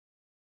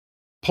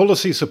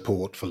Policy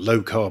support for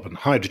low-carbon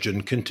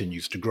hydrogen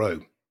continues to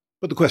grow,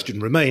 but the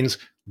question remains,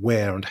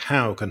 where and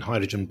how can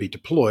hydrogen be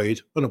deployed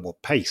and at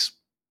what pace?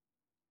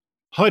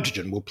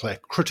 Hydrogen will play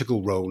a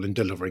critical role in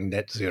delivering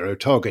net zero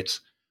targets,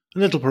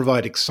 and it'll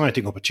provide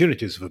exciting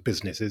opportunities for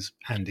businesses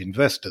and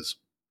investors.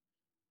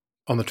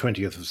 On the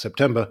 20th of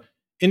September,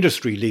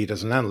 industry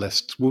leaders and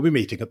analysts will be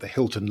meeting at the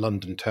Hilton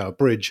London Tower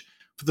Bridge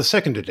for the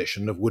second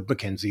edition of Wood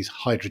Mackenzie's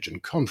Hydrogen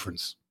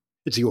Conference.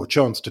 It's your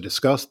chance to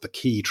discuss the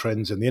key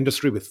trends in the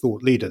industry with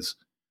thought leaders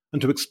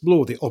and to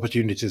explore the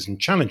opportunities and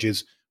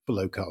challenges for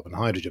low-carbon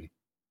hydrogen.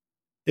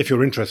 If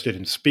you're interested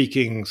in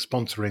speaking,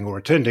 sponsoring or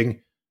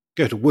attending,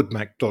 go to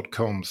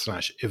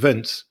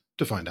woodmac.com/events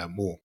to find out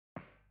more.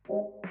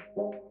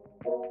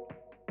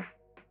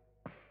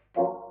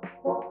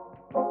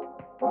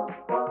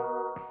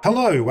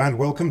 Hello and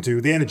welcome to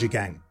The Energy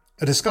Gang,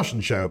 a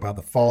discussion show about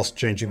the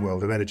fast-changing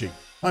world of energy.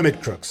 I'm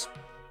Ed Crooks.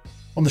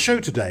 On the show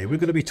today, we're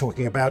going to be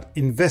talking about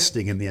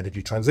investing in the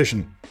energy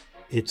transition.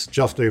 It's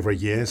just over a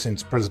year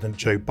since President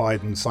Joe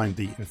Biden signed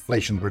the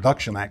Inflation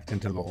Reduction Act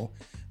into law,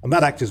 and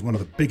that act is one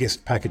of the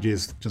biggest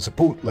packages to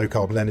support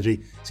low-carbon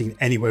energy seen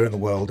anywhere in the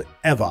world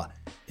ever.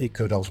 It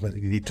could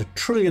ultimately lead to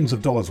trillions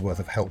of dollars worth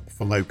of help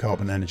for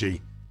low-carbon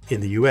energy in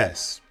the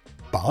US.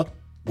 But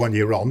 1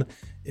 year on,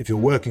 if you're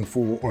working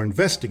for or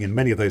investing in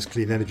many of those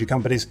clean energy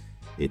companies,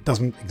 it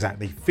doesn't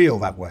exactly feel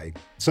that way.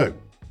 So,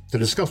 to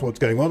discuss what's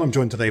going on, I'm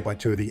joined today by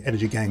two of the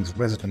Energy Gang's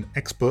resident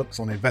experts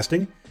on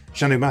investing.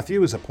 Shanu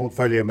Matthew is a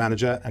portfolio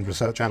manager and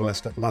research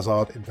analyst at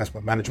Lazard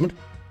Investment Management.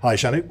 Hi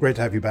Shanu, great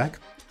to have you back.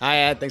 Hi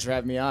Ed, thanks for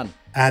having me on.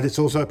 And it's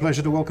also a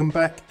pleasure to welcome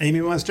back Amy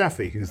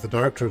Weisz-Jaffe, who's the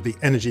director of the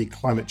Energy,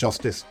 Climate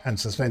Justice and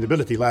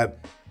Sustainability Lab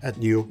at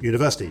New York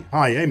University.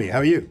 Hi Amy, how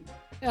are you?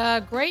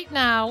 Great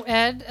now,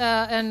 Ed,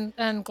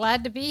 and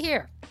glad to be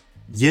here.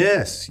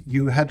 Yes,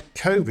 you had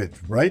COVID,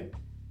 right?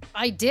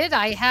 I did.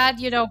 I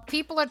had,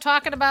 people are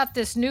talking about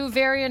this new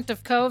variant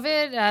of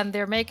COVID, and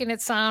they're making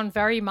it sound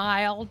very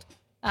mild.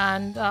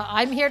 And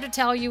I'm here to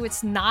tell you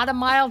it's not a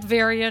mild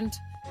variant.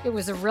 It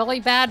was a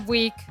really bad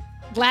week.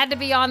 Glad to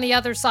be on the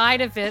other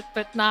side of it,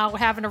 but now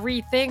having to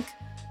rethink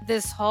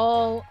this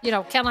whole,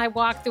 can I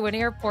walk through an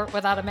airport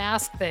without a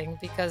mask thing?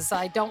 Because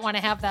I don't want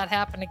to have that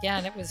happen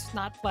again. It was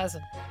not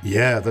pleasant.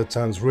 Yeah, that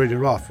sounds really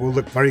rough. Well,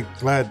 look, very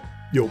glad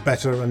you're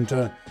better and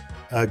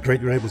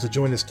great you're able to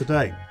join us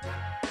today.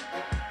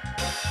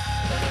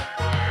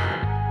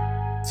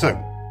 So,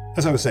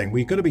 as I was saying,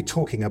 we're going to be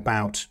talking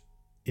about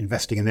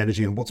investing in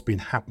energy and what's been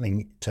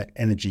happening to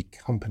energy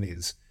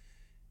companies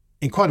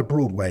in quite a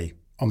broad way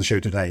on the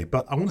show today.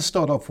 But I want to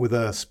start off with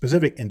a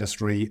specific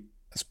industry,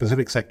 a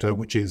specific sector,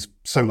 which is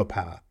solar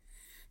power.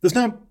 There's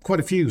now quite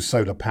a few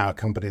solar power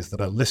companies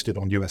that are listed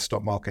on US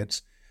stock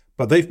markets,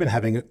 but they've been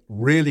having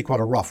really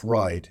quite a rough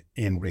ride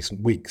in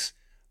recent weeks.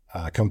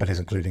 Companies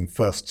including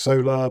First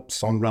Solar,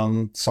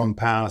 Sunrun,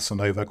 SunPower,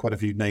 Sonova, quite a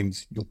few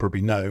names you'll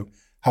probably know,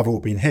 have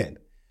all been hit.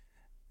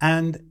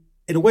 And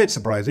in a way, it's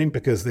surprising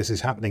because this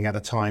is happening at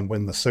a time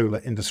when the solar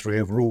industry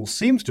overall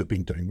seems to have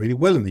been doing really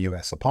well in the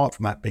US, apart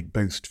from that big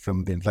boost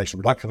from the Inflation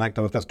Reduction Act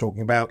I was just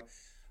talking about.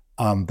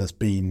 There's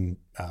been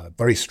a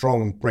very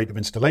strong rate of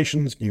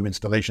installations. New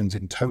installations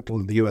in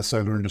total in the US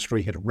solar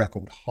industry hit a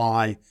record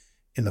high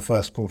in the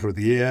first quarter of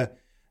the year.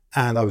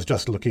 And I was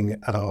just looking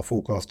at our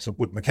forecasts of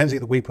Wood Mackenzie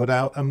that we put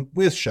out, and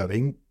we're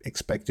showing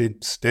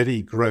expected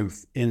steady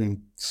growth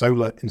in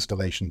solar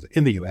installations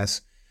in the US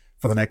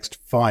for the next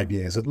 5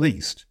 years at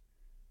least.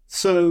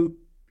 So,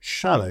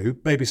 Shanu,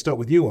 maybe start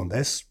with you on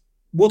this.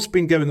 What's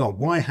been going on?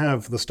 Why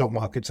have the stock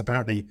markets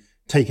apparently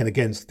taken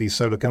against these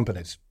solar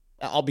companies?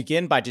 I'll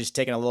begin by just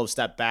taking a little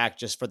step back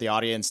just for the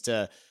audience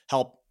to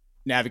help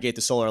navigate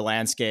the solar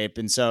landscape.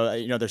 And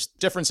so, there's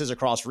differences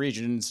across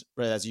regions.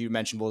 As you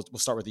mentioned, we'll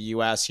start with the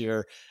US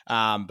here,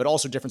 but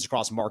also difference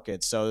across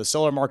markets. So the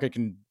solar market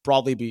can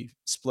broadly be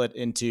split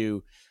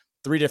into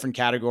three different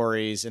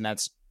categories, and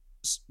that's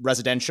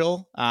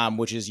residential,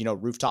 which is,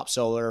 rooftop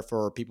solar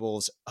for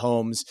people's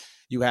homes.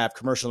 You have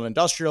commercial and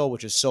industrial,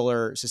 which is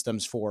solar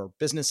systems for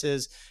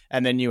businesses.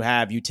 And then you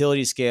have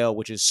utility scale,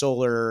 which is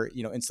solar,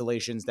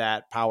 installations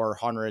that power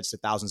hundreds to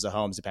thousands of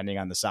homes, depending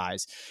on the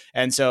size.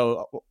 And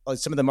so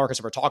some of the markets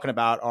that we're talking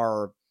about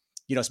are,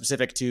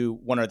 specific to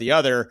one or the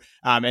other.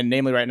 And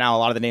namely right now, a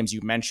lot of the names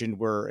you mentioned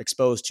were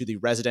exposed to the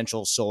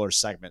residential solar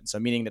segment. So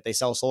meaning that they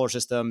sell solar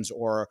systems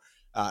or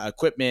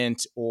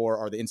equipment or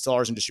are the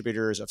installers and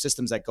distributors of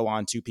systems that go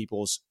onto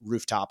people's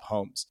rooftop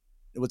homes.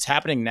 What's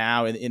happening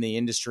now in the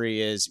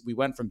industry is we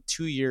went from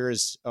 2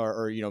 years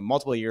or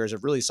multiple years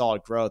of really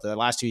solid growth. The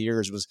last 2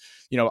 years was,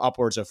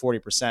 upwards of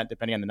 40%,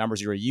 depending on the numbers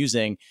you were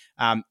using,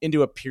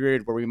 into a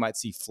period where we might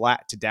see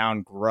flat to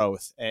down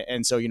growth.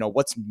 And so,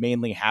 what's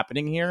mainly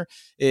happening here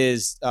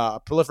is a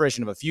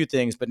proliferation of a few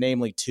things, but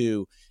namely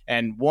two.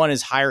 And one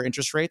is higher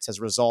interest rates as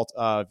a result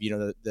of,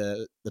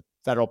 the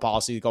federal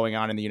policy going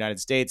on in the United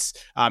States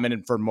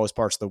and for most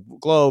parts of the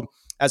globe,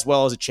 as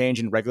well as a change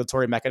in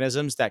regulatory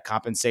mechanisms that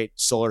compensate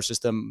solar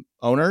system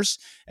owners.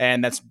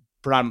 And that's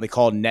predominantly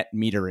called net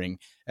metering.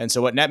 And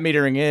so what net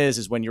metering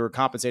is when you're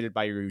compensated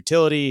by your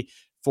utility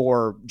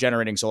for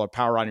generating solar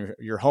power on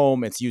your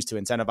home. It's used to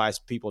incentivize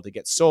people to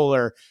get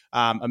solar.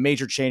 A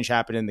major change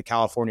happened in the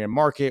California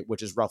market,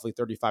 which is roughly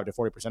 35 to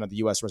 40% of the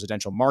US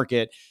residential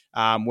market,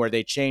 where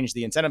they changed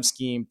the incentive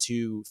scheme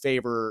to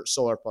favor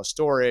solar plus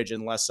storage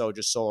and less so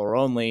just solar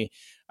only.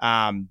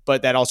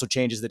 But that also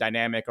changes the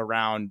dynamic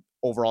around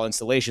overall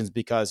installations,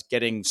 because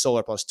getting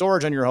solar plus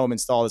storage on your home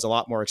installed is a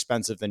lot more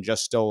expensive than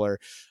just solar.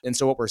 And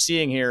so what we're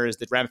seeing here is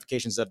the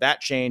ramifications of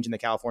that change in the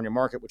California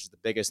market, which is the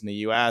biggest in the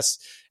US,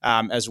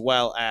 as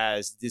well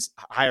as this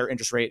higher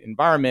interest rate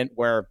environment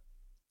where,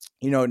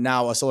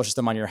 now a solar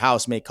system on your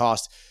house may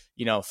cost,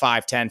 $5,000,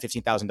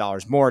 $10,000,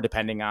 $15,000 more,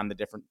 depending on the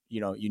different,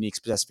 unique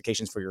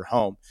specifications for your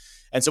home.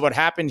 And so what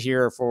happened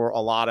here for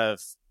a lot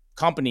of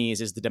companies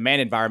is the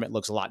demand environment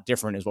looks a lot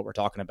different, is what we're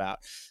talking about.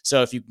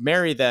 So if you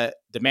marry the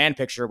demand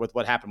picture with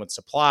what happened with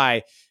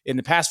supply in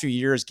the past few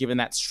years, given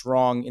that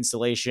strong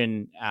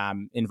installation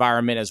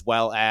environment, as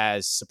well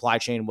as supply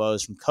chain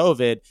woes from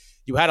COVID,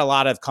 you had a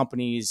lot of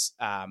companies,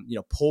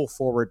 pull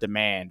forward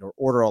demand or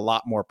order a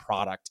lot more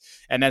product.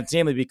 And that's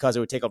namely because it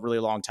would take a really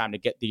long time to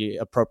get the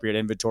appropriate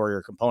inventory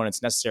or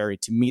components necessary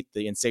to meet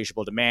the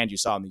insatiable demand you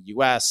saw in the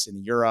US,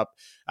 in Europe,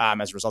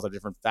 as a result of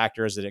different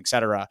factors, and et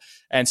cetera.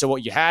 And so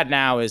what you had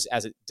now is,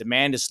 as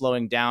demand is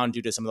slowing down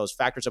due to some of those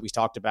factors that we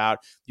talked about,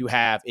 you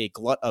have a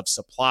glut of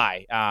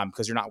supply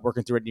because you're not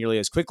working through it nearly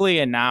as quickly.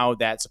 And now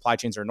that supply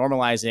chains are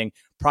normalizing,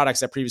 products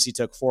that previously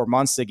took 4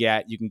 months to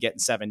get, you can get in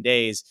 7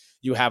 days.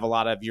 You have a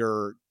lot of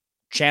your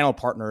channel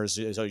partners,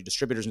 so your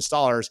distributors,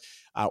 installers,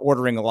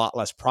 ordering a lot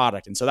less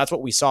product. And so that's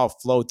what we saw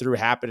flow through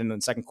happen in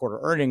the second quarter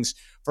earnings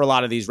for a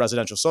lot of these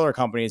residential solar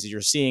companies.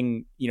 You're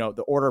seeing,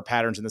 the order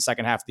patterns in the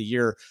second half of the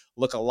year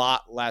look a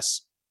lot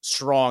less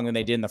strong than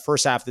they did in the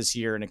first half of this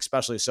year, and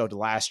especially so to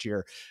last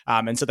year.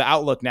 And so the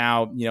outlook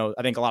now,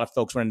 I think a lot of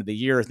folks went into the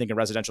year thinking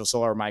residential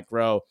solar might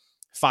grow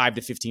 5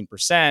 to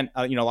 15%.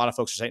 A lot of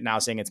folks are now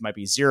saying it might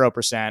be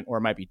 0% or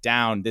it might be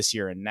down this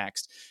year and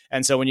next.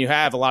 And so when you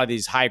have a lot of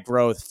these high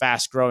growth,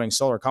 fast growing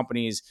solar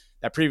companies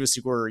that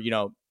previously were,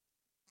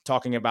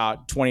 talking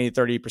about 20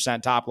 to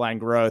 30% top line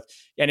growth,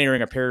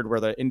 entering a period where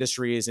the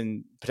industry is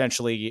in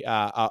potentially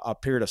a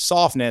period of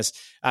softness,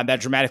 that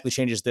dramatically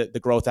changes the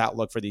growth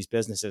outlook for these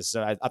businesses.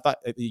 So I thought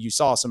you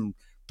saw some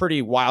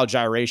pretty wild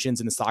gyrations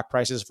in the stock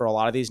prices for a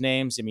lot of these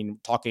names. I mean,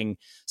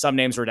 some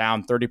names were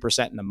down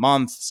 30% in a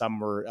month. Some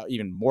were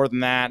even more than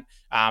that.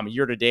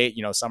 Year to date,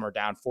 some are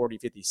down 40,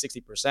 50,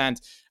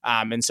 60%.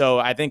 And so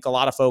I think a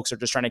lot of folks are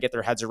just trying to get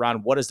their heads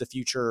around what does the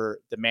future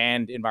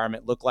demand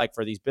environment look like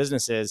for these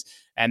businesses?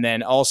 And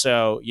then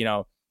also,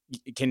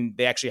 can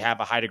they actually have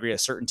a high degree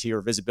of certainty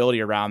or visibility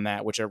around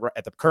that, which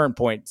at the current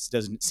point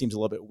seems a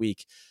little bit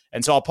weak.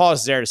 And so I'll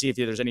pause there to see if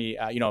there's any,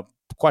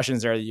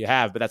 questions there that you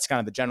have, but that's kind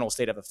of the general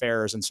state of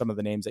affairs and some of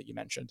the names that you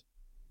mentioned.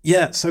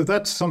 Yeah, so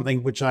that's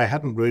something which I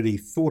hadn't really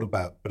thought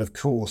about, but of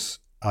course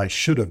I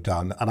should have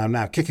done. And I'm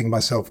now kicking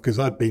myself because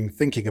I've been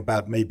thinking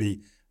about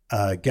maybe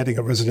getting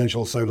a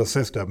residential solar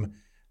system.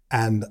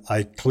 And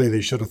I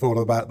clearly should have thought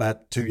about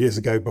that 2 years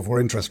ago before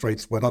interest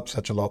rates went up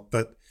such a lot.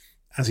 But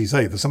as you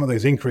say, some of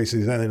those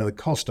increases in the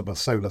cost of a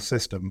solar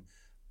system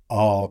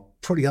are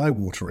pretty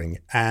eye-watering.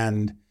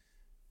 And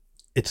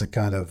it's a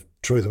kind of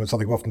truism, it's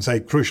something we often say,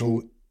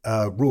 crucial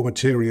raw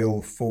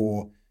material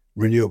for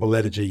renewable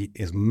energy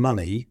is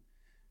money.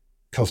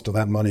 Cost of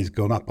that money's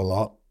gone up a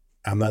lot,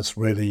 and that's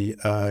really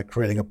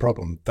creating a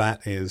problem.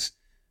 That is,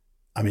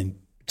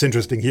 it's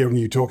interesting hearing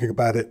you talking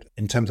about it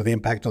in terms of the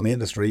impact on the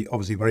industry,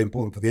 obviously very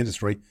important for the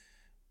industry.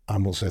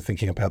 I'm also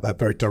thinking about that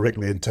very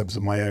directly in terms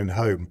of my own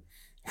home,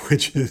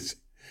 which is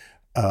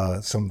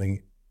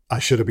something I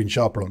should have been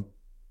sharper on.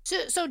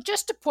 So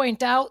just to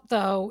point out,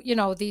 though,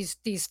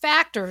 these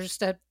factors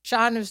that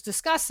John is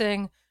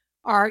discussing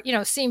are,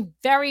 seem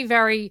very,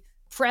 very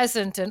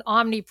present and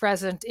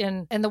omnipresent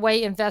in the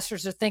way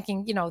investors are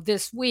thinking,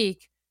 this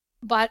week.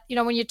 But,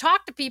 when you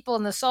talk to people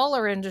in the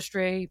solar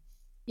industry,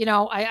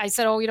 I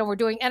said, we're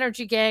doing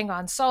Energy Gang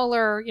on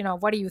solar,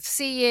 what are you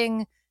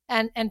seeing?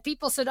 And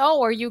people said,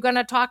 are you going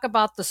to talk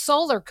about the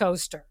solar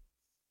coaster,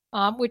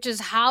 which is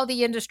how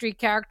the industry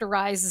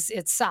characterizes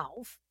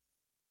itself.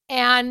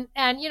 And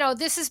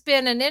this has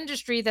been an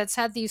industry that's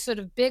had these sort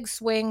of big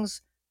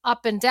swings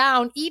up and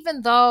down,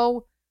 even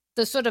though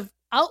the sort of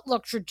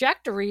outlook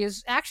trajectory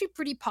is actually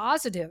pretty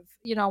positive.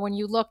 When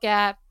you look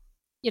at,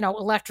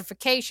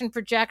 electrification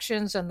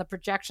projections and the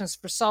projections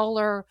for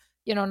solar,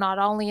 not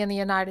only in the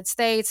United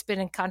States, but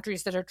in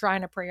countries that are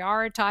trying to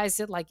prioritize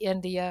it, like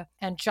India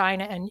and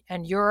China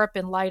and Europe,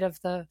 in light of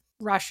the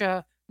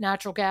Russia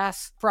natural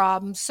gas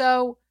problem.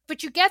 So,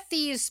 but you get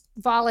these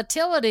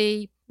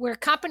volatility where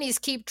companies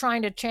keep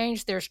trying to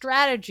change their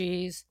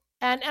strategies.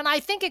 And I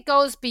think it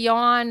goes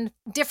beyond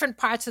different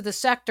parts of the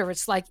sector.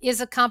 It's like,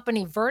 is a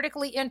company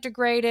vertically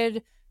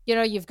integrated?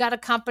 You've got a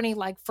company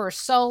like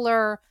First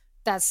Solar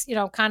that's,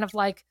 kind of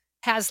like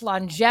has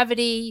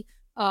longevity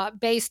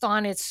based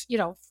on its,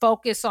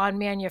 focus on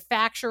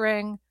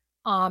manufacturing.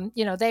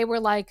 They were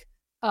like,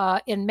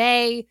 in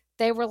May,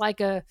 they were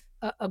like a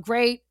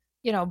great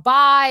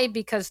buy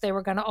because they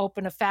were going to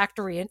open a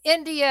factory in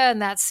India,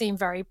 and that seemed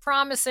very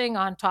promising.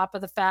 On top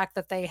of the fact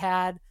that they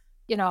had,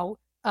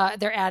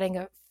 they're adding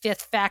a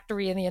fifth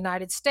factory in the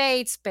United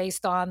States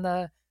based on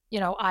the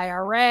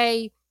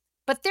IRA.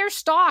 But their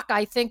stock,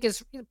 I think,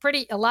 is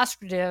pretty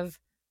illustrative.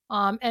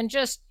 And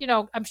just,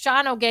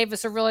 Shano gave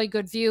us a really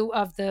good view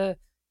of the,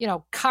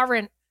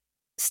 current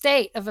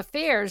state of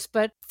affairs.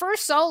 But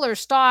First Solar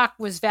stock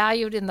was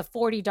valued in the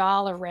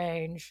 $40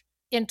 range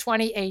in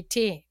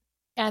 2018.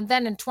 And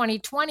then in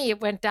 2020, it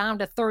went down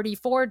to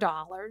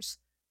 $34.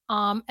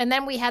 And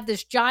then we had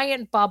this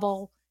giant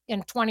bubble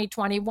in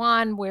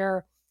 2021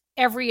 where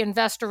every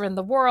investor in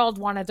the world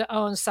wanted to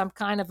own some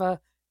kind of a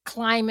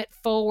climate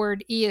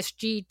forward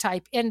ESG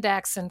type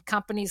index, and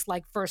companies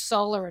like First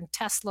Solar and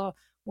Tesla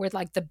were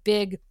like the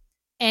big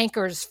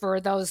anchors for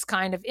those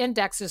kind of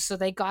indexes. So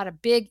they got a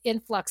big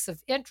influx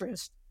of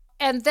interest.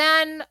 And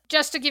then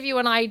just to give you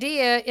an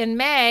idea, in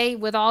May,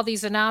 with all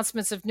these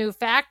announcements of new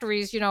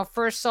factories,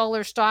 First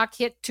Solar stock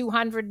hit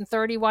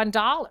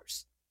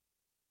 $231.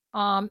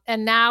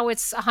 And now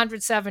it's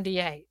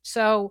 $178.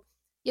 So,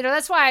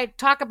 that's why I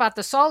talk about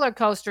the solar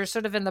coaster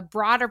sort of in the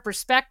broader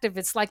perspective.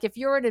 It's like if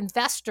you're an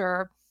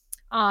investor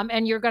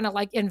and you're going to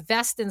like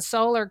invest in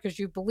solar because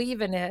you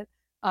believe in it,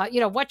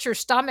 what's your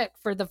stomach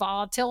for the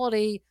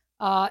volatility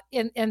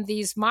in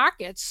these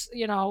markets,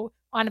 in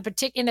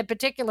a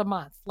particular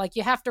month. Like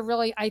you have to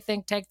really, I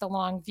think, take the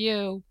long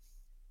view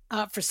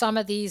for some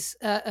of these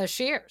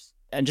shares.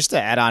 And just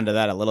to add on to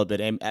that a little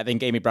bit, I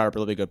think Amy brought up a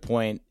really good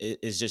point.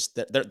 Is just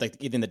that like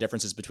even the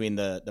differences between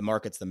the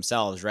markets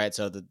themselves, right?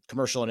 So the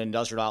commercial and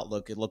industrial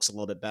outlook, it looks a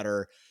little bit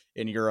better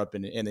in Europe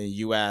and in the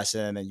U.S.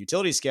 And then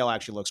utility scale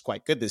actually looks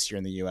quite good this year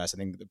in the U.S. I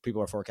think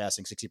people are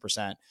forecasting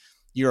 60%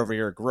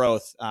 year-over-year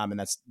growth, and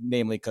that's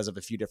namely because of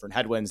a few different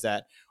headwinds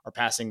that are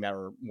passing that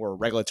are more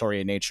regulatory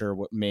in nature,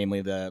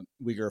 mainly the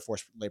Uyghur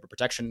Forced Labor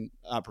Protection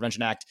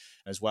Prevention Act,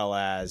 as well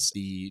as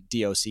the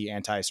DOC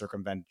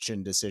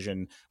anti-circumvention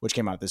decision, which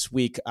came out this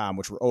week,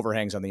 which were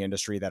overhangs on the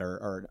industry that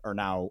are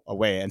now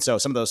away. And so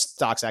some of those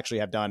stocks actually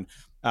have done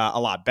a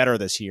lot better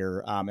this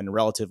year, and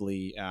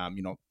relatively,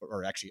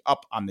 or actually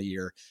up on the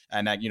year.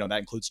 And that, that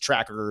includes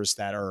trackers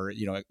that are,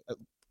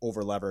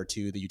 over lever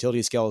to the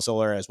utility scale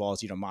solar, as well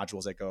as,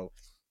 modules that go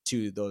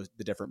to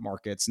the different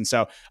markets. And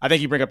so I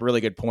think you bring up a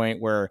really good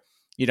point where,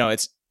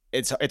 it's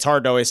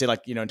hard to always say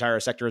like, entire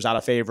sector is out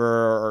of favor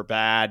or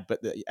bad, but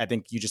I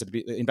think you just have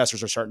to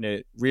investors are starting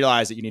to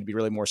realize that you need to be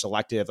really more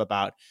selective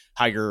about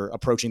how you're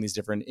approaching these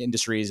different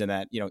industries, and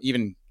that,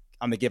 even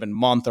on the given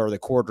month or the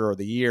quarter or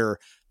the year,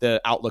 the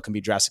outlook can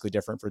be drastically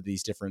different for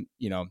these different,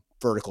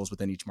 verticals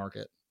within each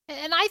market.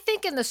 And I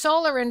think in the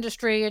solar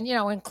industry and,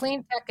 in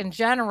clean tech in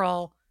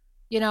general,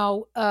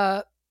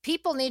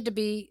 people need to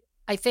be,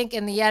 I think,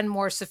 in the end,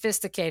 more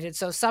sophisticated.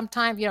 So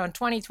sometime, in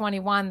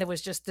 2021, there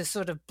was just this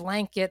sort of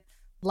blanket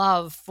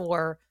love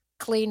for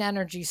clean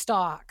energy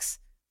stocks.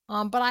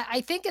 But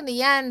I think in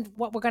the end,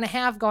 what we're going to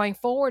have going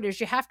forward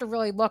is you have to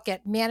really look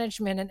at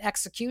management and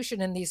execution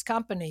in these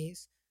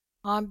companies,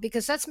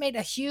 because that's made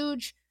a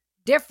huge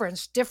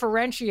difference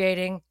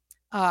differentiating,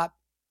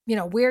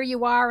 where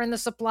you are in the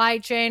supply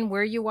chain,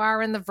 where you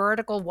are in the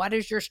vertical, what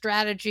is your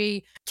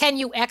strategy, can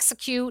you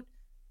execute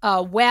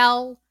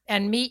well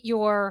and meet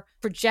your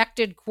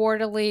projected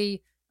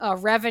quarterly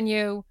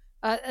revenue.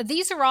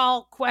 These are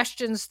all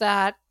questions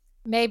that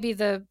maybe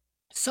the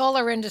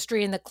solar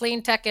industry and the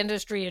clean tech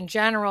industry in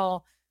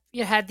general,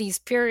 you had these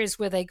periods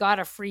where they got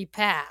a free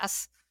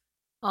pass.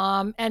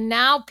 And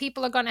now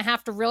people are going to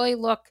have to really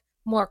look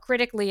more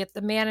critically at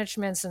the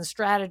managements and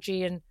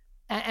strategy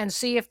and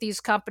see if these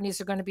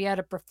companies are going to be able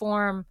to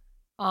perform,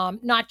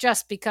 not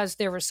just because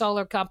they're a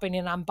solar company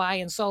and I'm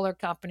buying solar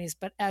companies,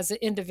 but as an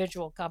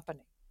individual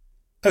company.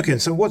 Okay,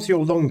 so what's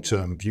your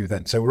long-term view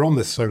then? So we're on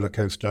this solar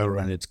coaster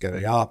and it's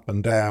going up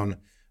and down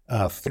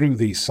through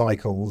these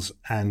cycles.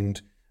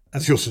 And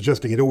as you're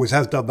suggesting, it always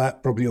has done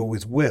that, probably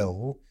always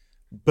will.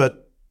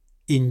 But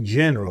in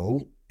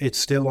general, it's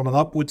still on an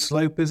upward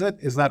slope, is it?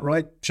 Is that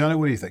right? Shano,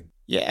 what do you think?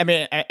 Yeah, I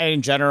mean,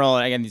 in general,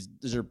 again,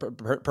 these are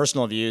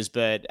personal views,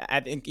 but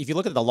I think if you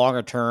look at the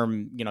longer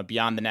term,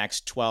 beyond the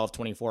next 12,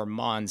 24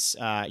 months,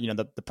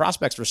 the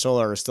prospects for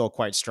solar are still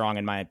quite strong,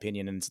 in my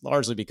opinion. And it's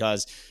largely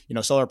because,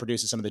 solar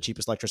produces some of the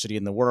cheapest electricity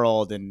in the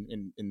world and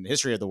in the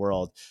history of the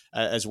world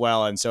as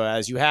well. And so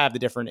as you have the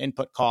different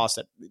input costs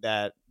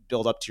that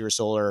build up to your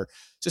solar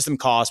system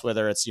costs,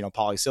 whether it's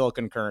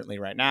polysilicon currently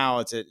right now,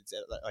 it's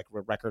like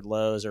record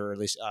lows, or at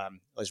least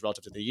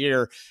relative to the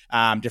year.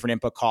 Different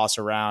input costs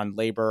around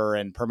labor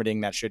and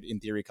permitting that should, in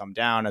theory, come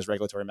down as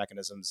regulatory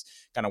mechanisms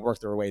kind of work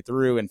their way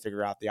through and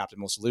figure out the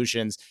optimal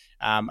solutions.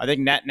 I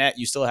think net,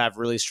 you still have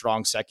really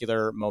strong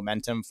secular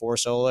momentum for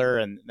solar,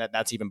 and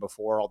that's even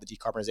before all the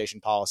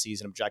decarbonization policies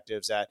and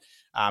objectives that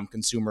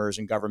consumers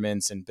and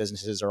governments and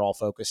businesses are all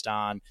focused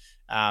on.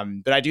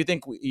 But I do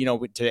think,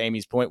 to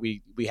Amy's point,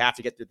 we have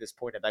to get to this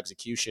point of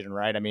execution,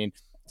 right? I mean,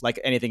 like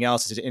anything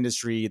else, it's an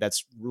industry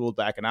that's ruled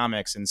by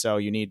economics. And so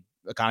you need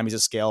economies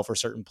of scale for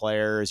certain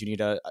players. You need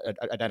to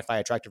identify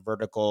attractive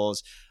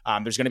verticals.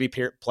 There's going to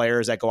be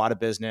players that go out of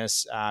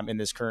business in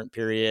this current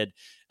period.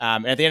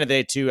 And at the end of the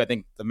day, too, I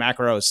think the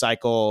macro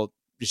cycle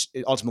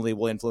ultimately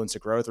will influence the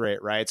growth rate,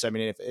 right? So, I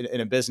mean, if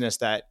in a business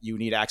that you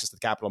need access to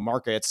the capital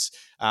markets,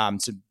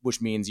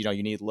 which means,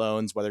 you need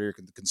loans, whether you're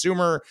the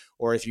consumer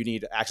or if you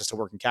need access to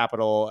working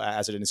capital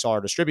as an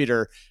installer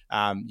distributor,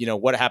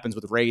 what happens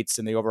with rates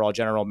and the overall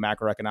general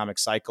macroeconomic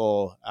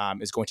cycle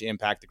is going to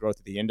impact the growth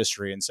of the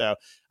industry. And so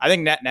I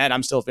think net,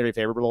 I'm still very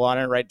favorable on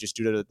it, right? Just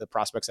due to the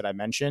prospects that I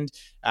mentioned.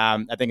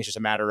 I think it's just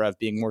a matter of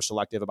being more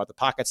selective about the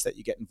pockets that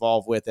you get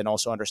involved with and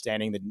also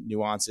understanding the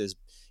nuances,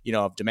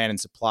 of demand and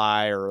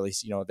supply, or at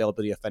least,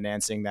 availability of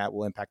financing that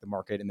will impact the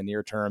market in the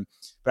near term.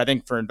 But I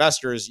think for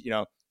investors,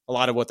 a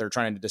lot of what they're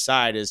trying to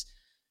decide is,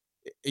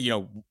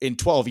 in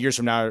 12 years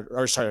from now,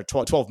 or sorry,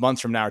 12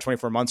 months from now, or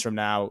 24 months from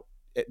now,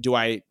 do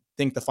I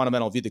think the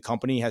fundamental view of the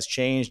company has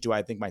changed? Do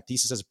I think my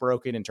thesis is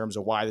broken in terms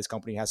of why this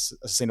company has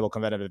a sustainable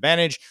competitive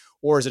advantage?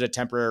 Or is it a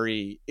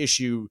temporary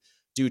issue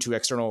due to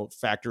external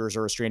factors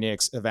or restraining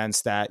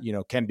events that,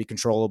 can be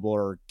controllable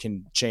or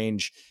can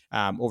change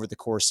over the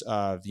course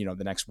of,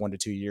 the next 1 to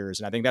 2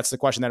 years? And I think that's the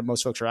question that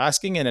most folks are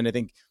asking. And I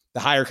think the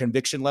higher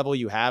conviction level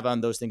you have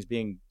on those things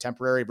being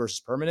temporary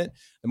versus permanent,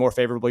 the more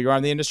favorable you are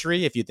in the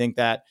industry. If you think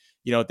that,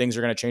 things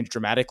are going to change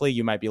dramatically,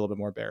 you might be a little bit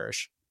more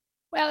bearish.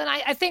 Well, and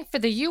I think for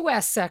the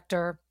U.S.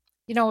 sector,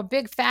 a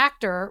big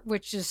factor,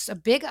 which is a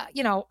big,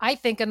 I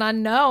think an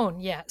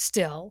unknown yet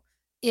still,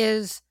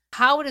 is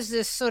how does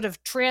this sort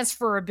of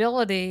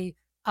transferability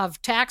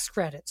of tax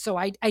credits? So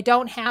I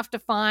don't have to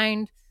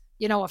find,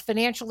 a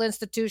financial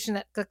institution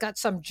that got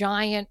some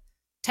giant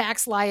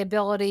tax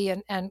liability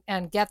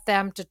and get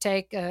them to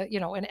take,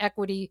 an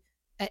equity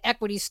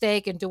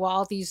stake and do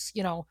all these,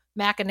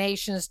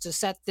 machinations to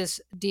set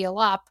this deal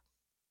up.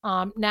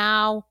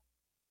 Now,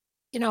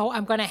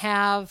 I'm going to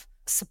have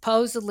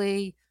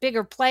supposedly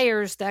bigger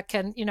players that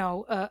can,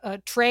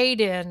 trade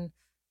in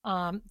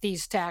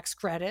these tax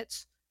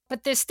credits.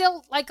 But there's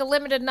still like a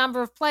limited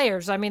number of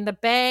players. I mean, the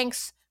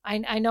banks,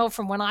 I know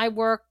from when I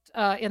worked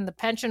in the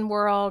pension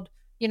world,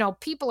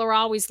 people are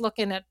always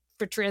looking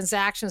for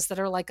transactions that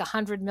are like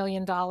 $100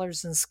 million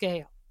in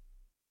scale,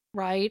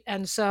 right?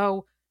 And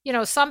so,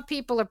 some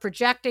people are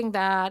projecting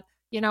that,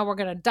 we're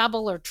going to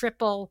double or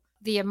triple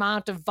the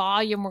amount of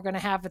volume we're going to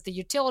have at the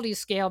utility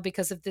scale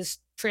because of this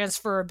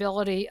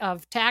transferability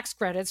of tax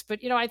credits. But,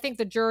 I think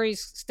the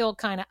jury's still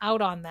kind of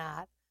out on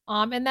that.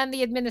 And then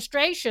the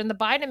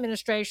Biden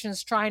administration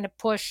is trying to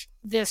push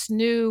this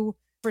new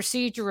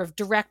procedure of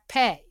direct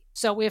pay.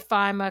 So if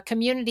I'm a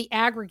community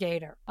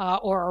aggregator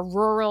or a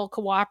rural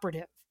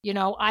cooperative,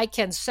 I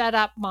can set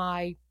up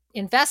my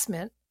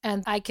investment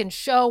and I can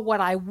show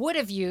what I would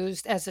have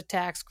used as a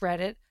tax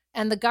credit,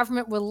 and the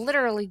government will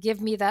literally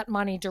give me that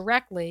money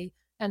directly.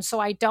 And so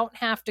I don't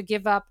have to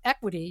give up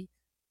equity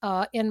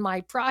in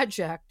my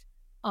project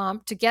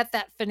to get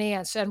that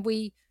finance. And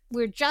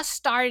we're just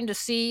starting to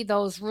see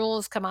those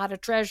rules come out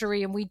of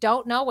Treasury, and we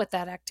don't know what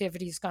that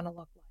activity is going to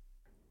look like.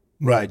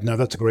 Right. No,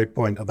 that's a great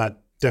point.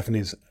 That definitely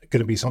is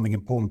going to be something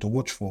important to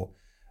watch for.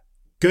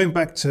 Going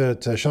back to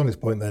Shani's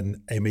point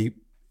then, Amy,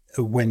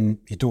 when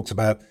he talks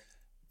about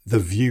the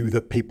view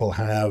that people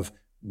have,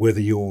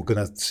 whether you're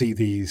going to see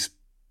these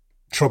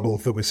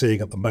troubles that we're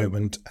seeing at the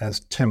moment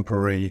as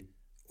temporary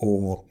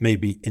or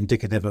maybe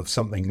indicative of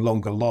something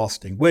longer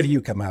lasting, where do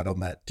you come out on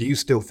that? Do you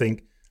still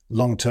think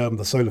long-term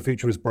the solar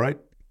future is bright?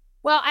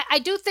 Well, I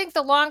do think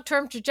the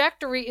long-term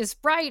trajectory is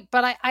bright,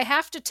 but I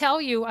have to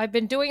tell you, I've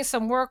been doing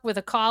some work with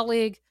a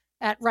colleague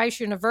at Rice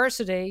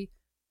University,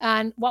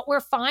 and what we're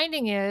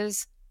finding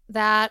is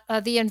that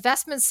the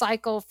investment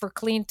cycle for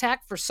clean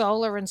tech, for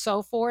solar and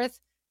so forth,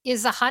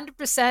 is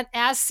 100%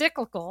 as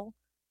cyclical,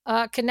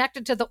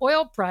 connected to the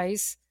oil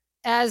price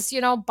as,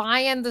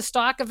 buying the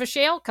stock of a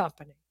shale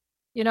company.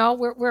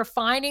 We're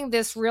finding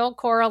this real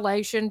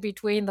correlation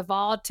between the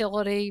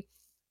volatility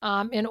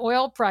in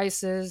oil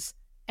prices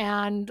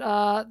and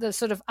the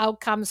sort of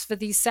outcomes for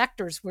these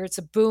sectors, where it's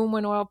a boom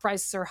when oil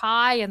prices are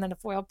high, and then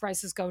if oil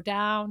prices go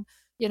down,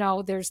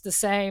 there's the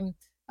same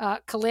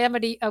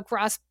calamity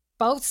across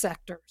both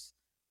sectors.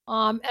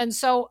 And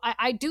so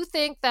I do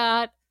think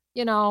that,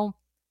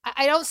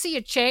 I don't see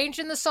a change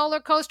in the solar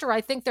coaster.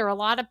 I think there are a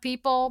lot of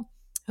people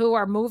who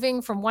are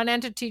moving from one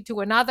entity to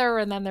another,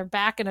 and then they're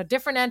back in a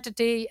different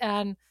entity.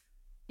 And,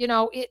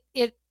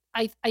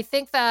 I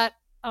think that,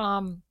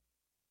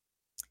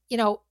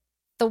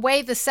 the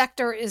way the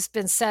sector has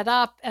been set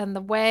up and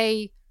the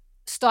way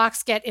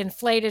stocks get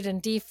inflated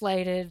and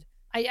deflated,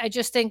 I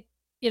just think,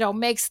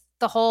 makes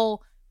the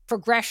whole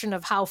progression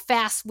of how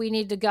fast we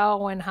need to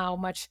go and how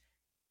much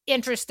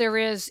interest there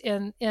is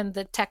in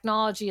the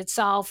technology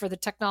itself, or the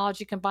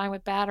technology combined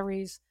with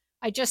batteries.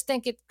 I just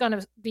think it's going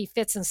to be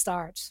fits and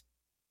starts.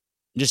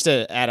 Just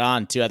to add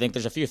on too, I think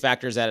there's a few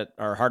factors that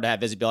are hard to have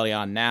visibility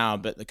on now,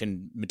 but that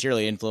can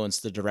materially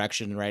influence the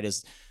direction, right?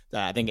 Is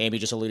I think Amy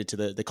just alluded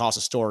to the cost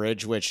of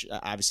storage, which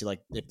obviously,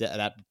 like if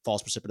that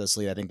falls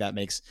precipitously, I think that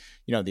makes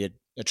the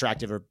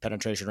attractive or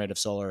penetration rate of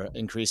solar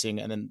increasing.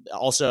 And then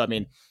also, I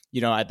mean,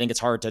 I think it's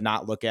hard to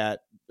not look at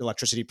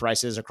electricity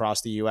prices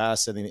across the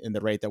U.S. and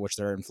the rate at which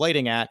they're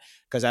inflating at,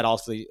 because that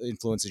also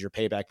influences your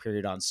payback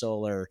period on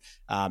solar,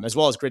 as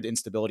well as grid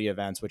instability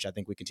events, which I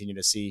think we continue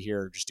to see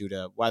here just due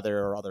to weather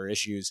or other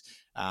issues.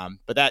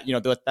 But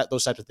that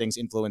those types of things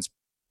influence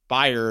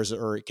buyers,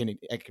 or it can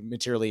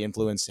materially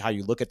influence how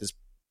you look at this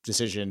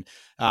decision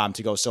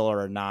to go solar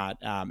or not.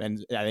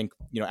 And I think,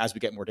 as we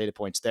get more data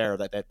points there,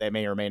 that they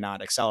may or may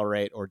not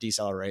accelerate or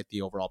decelerate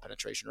the overall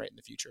penetration rate in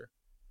the future.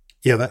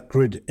 Yeah, that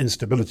grid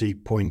instability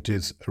point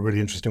is a really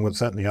interesting one.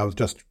 Certainly, I was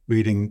just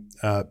reading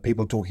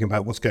people talking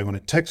about what's going on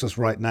in Texas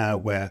right now,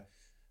 where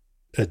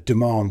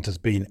demand has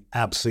been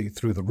absolutely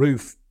through the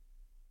roof,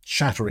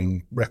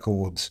 shattering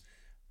records,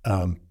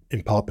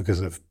 in part because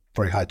of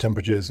very high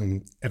temperatures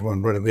and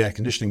everyone running the air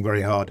conditioning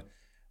very hard.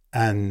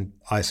 And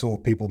I saw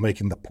people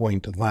making the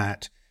point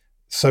that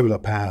solar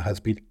power has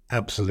been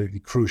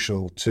absolutely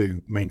crucial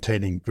to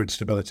maintaining grid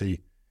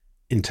stability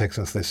in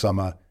Texas this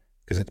summer,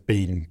 because it's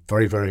been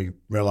very, very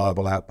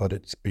reliable output.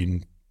 It's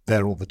been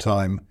there all the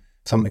time,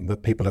 something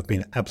that people have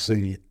been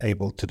absolutely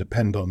able to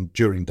depend on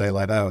during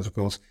daylight hours, of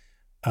course.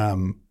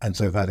 And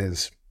so that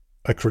is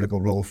a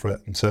critical role for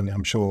it. And certainly,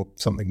 I'm sure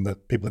something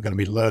that people are going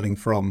to be learning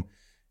from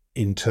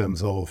in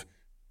terms of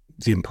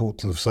the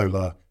importance of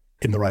solar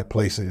in the right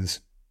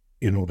places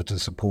in order to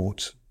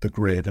support the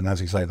grid. And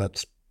as you say,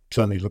 that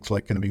certainly looks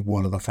like going to be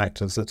one of the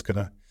factors that's going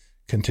to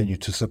continue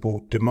to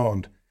support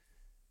demand.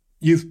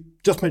 You've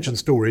just mentioned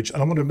storage,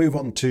 and I want to move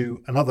on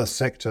to another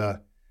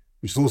sector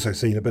which has also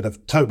seen a bit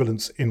of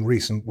turbulence in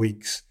recent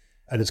weeks,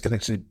 and it's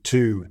connected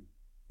to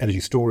energy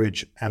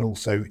storage and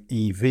also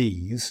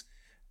EVs.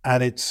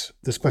 And it's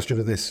this question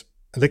of this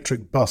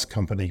electric bus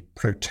company,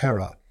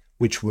 Proterra,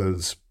 which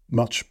was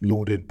much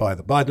lauded by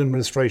the Biden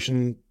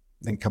administration,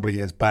 I think a couple of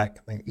years back.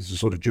 I think this was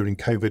sort of during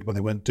COVID when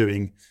they weren't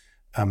doing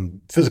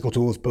physical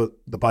tours, but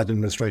the Biden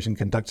administration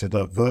conducted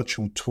a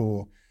virtual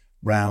tour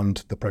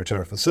round the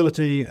Proterra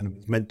facility, and it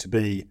was meant to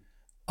be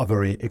a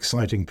very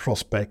exciting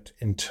prospect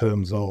in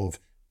terms of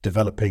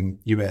developing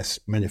US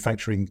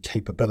manufacturing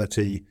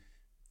capability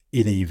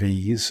in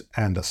EVs.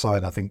 And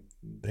aside, I think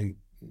the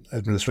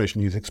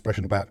administration used the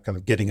expression about kind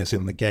of getting us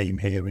in the game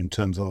here in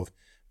terms of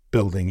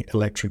building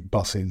electric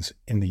buses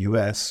in the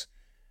US.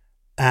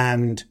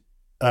 And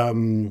a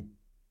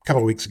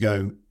couple of weeks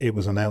ago, it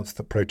was announced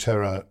that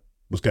Proterra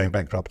was going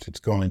bankrupt. It's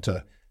gone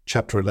into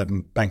Chapter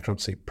 11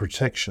 bankruptcy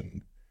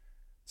protection.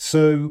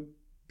 So,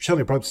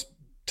 Shelley, perhaps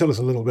tell us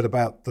a little bit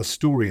about the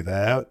story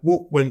there.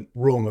 What went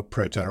wrong at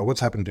Proterra? What's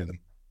happened to them?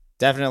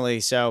 Definitely.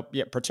 So,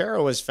 yeah,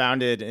 Proterra was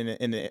founded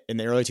in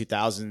the early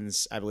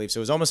 2000s, I believe. So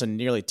it was almost a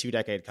nearly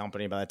 2-decade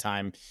company by the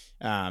time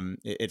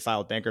it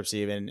filed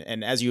bankruptcy.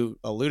 And as you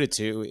alluded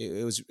to,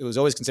 it was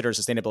always considered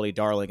a sustainability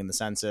darling in the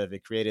sense of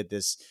it created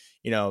this,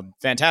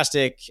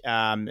 fantastic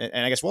and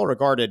I guess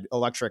well-regarded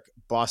electric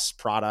bus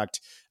product.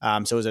 So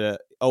it was an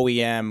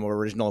OEM or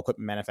original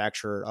equipment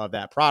manufacturer of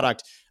that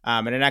product.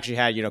 And it actually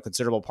had,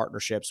 considerable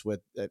partnerships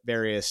with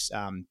various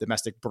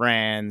domestic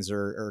brands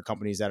or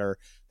companies that are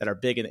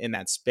big in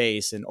that space.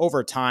 And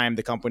over time,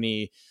 the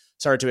company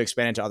started to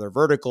expand into other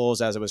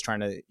verticals as it was trying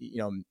to,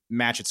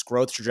 match its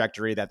growth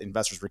trajectory that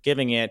investors were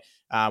giving it,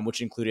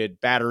 which included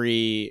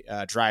battery,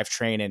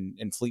 drivetrain,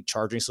 and fleet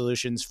charging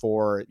solutions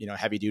for,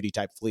 heavy duty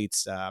type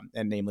fleets,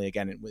 and namely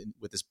again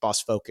with this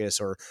bus focus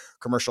or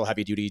commercial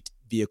heavy duty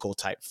vehicle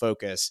type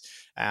focus.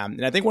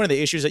 And I think one of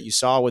the issues that you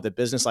saw with a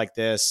business like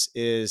this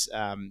is,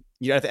 at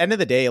the end of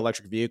the day,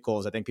 electric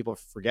vehicles, I think people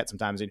forget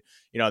sometimes,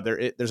 there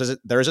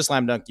is a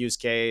slam dunk use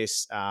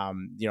case.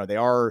 They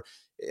are,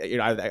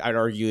 I'd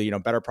argue,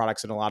 better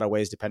products in a lot of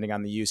ways, depending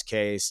on the use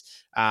case.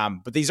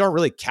 But these are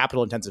really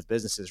capital intensive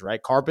businesses,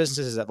 right? Car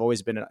businesses have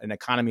always been an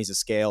economies of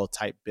scale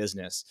type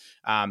business.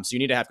 So you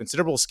need to have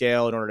considerable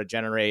scale in order to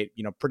generate,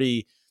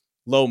 pretty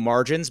low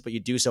margins, but you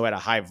do so at a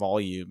high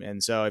volume.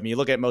 And so, you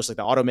look at most like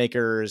the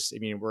automakers,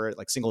 we're at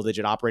like single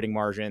digit operating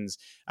margins.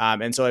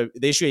 And so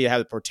the issue you had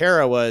with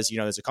Proterra was,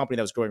 there's a company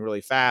that was growing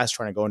really fast,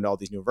 trying to go into all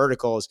these new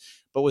verticals,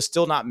 but was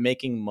still not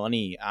making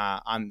money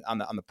on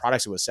the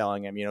products it was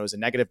selling. It was a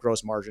negative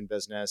gross margin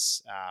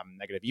business,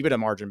 negative EBITDA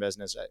margin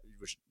business,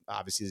 which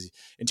obviously is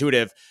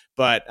intuitive.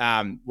 But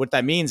what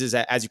that means is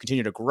that as you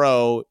continue to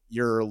grow,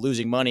 you're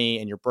losing money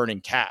and you're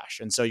burning cash.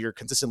 And so you're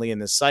consistently in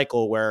this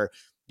cycle where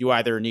you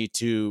either need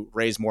to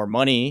raise more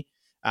money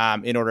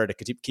in order to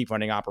keep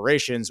running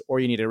operations,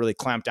 or you need to really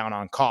clamp down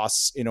on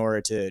costs in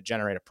order to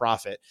generate a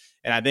profit.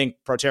 And I think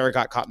Proterra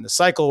got caught in the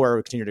cycle where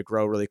it continued to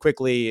grow really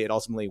quickly. It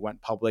ultimately went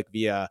public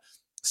via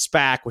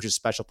SPAC, which is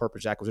Special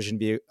Purpose Acquisition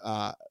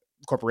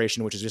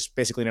Corporation, which is just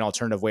basically an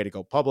alternative way to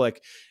go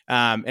public.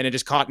 And it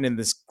just caught in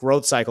this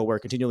growth cycle where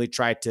it continually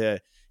tried to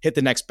hit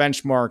the next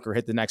benchmark or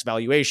hit the next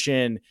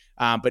valuation,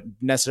 but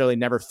necessarily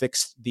never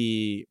fixed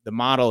the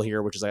model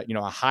here, which is a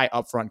high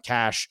upfront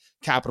cash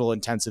capital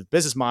intensive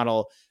business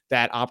model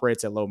that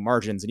operates at low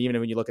margins. And even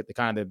when you look at the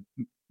kind of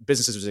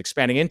businesses was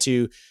expanding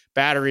into,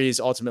 batteries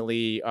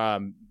ultimately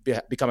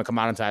become a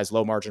commoditized,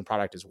 low margin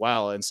product as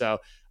well. And so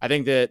I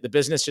think that the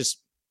business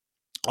just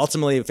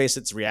ultimately faced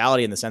its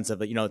reality in the sense of,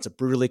 it's a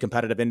brutally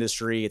competitive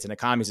industry. It's an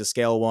economies of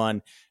scale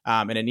one,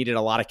 and it needed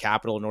a lot of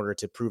capital in order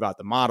to prove out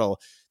the model.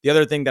 The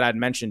other thing that I'd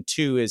mentioned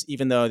too is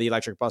even though the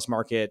electric bus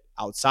market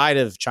outside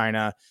of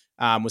China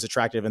was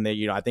attractive, and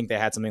I think they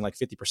had something like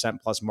 50%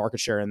 plus market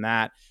share in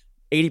that,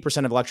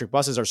 80% of electric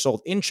buses are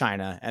sold in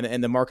China,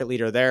 and the market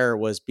leader there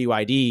was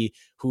BYD,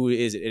 who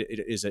is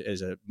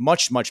a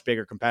much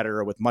bigger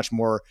competitor with much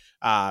more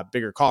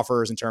bigger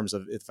coffers in terms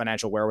of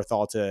financial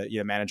wherewithal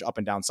to manage up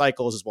and down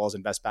cycles as well as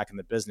invest back in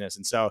the business.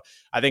 And so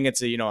I think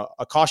it's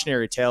a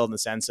cautionary tale in the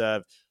sense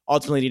of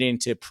ultimately needing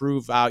to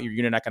prove out your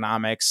unit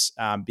economics,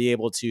 be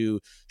able to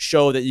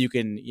show that you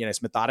can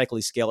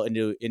methodically scale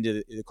into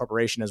the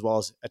corporation, as well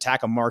as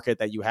attack a market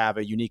that you have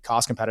a unique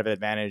cost competitive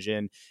advantage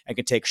in and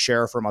can take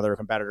share from other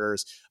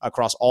competitors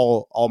across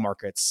all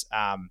markets.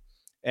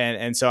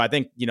 And so I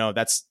think,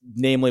 that's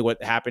namely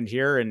what happened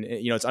here. And,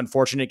 it's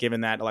unfortunate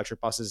given that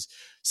electric buses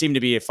seem to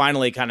be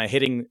finally kind of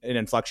hitting an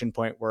inflection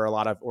point where a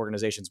lot of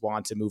organizations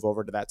want to move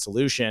over to that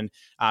solution.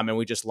 And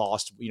we just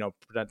lost,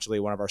 potentially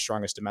one of our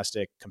strongest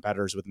domestic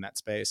competitors within that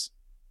space.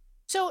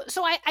 So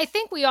I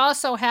think we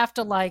also have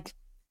to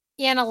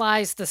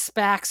analyze the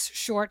SPACs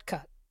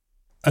shortcut.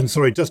 And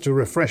sorry, just to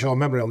refresh our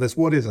memory on this,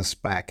 what is a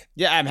SPAC?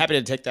 Yeah, I'm happy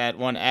to take that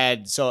one,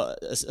 Ed. So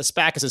a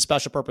SPAC is a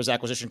special purpose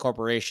acquisition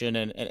corporation,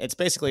 and it's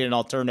basically an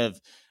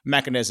alternative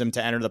mechanism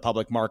to enter the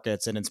public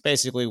markets. And it's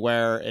basically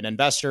where an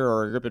investor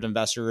or a group of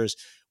investors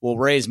will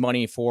raise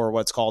money for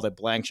what's called a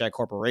blank check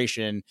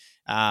corporation,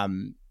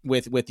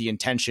 with the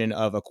intention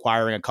of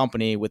acquiring a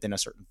company within a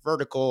certain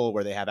vertical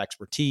where they have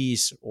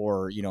expertise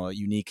or a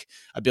unique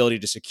ability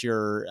to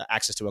secure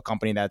access to a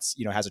company that's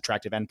has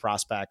attractive end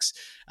prospects.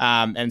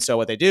 And so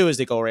what they do is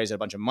they go raise a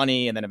bunch of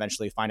money and then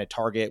eventually find a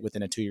target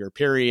within a 2-year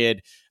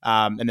period,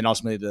 and then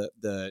ultimately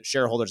the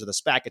shareholders of the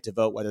SPAC get to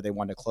vote whether they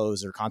want to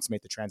close or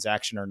consummate the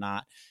transaction or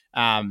not.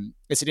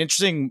 It's an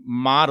interesting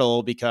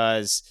model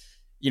because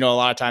a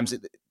lot of times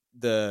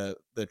the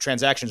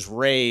transactions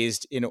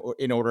raised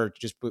in order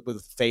just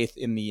with faith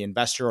in the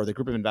investor or the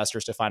group of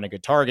investors to find a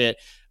good target.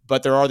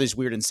 But there are these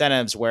weird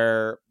incentives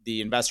where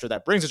the investor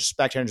that brings a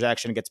SPAC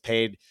transaction gets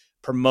paid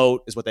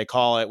promote, is what they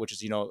call it, which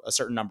is a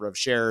certain number of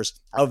shares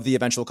of the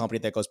eventual company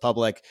that goes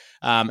public,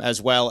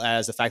 as well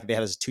as the fact that they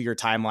have this 2-year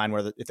timeline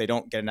where if they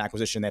don't get an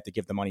acquisition, they have to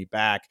give the money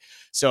back.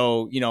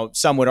 So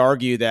some would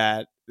argue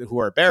that, who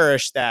are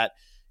bearish, that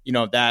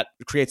that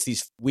creates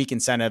these weak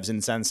incentives in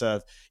the sense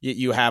of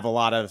you have a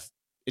lot of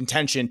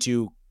intention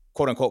to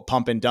quote unquote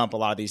pump and dump a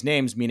lot of these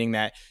names, meaning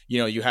that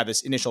you have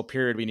this initial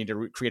period where you need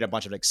to create a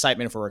bunch of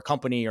excitement for a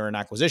company or an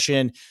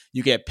acquisition.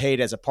 You get paid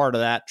as a part of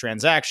that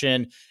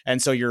transaction,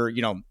 and so you're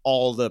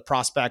all the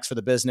prospects for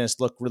the business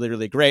look really,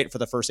 really great for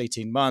the first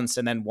 18 months,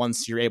 and then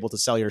once you're able to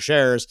sell your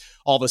shares,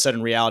 all of a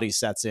sudden reality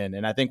sets in.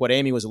 And I think what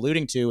Amy was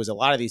alluding to is a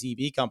lot of these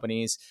EV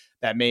companies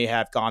that may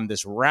have gone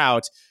this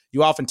route,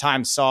 you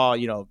oftentimes saw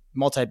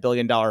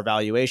multi-billion-dollar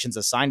valuations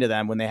assigned to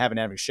them when they haven't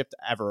ever shipped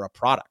ever a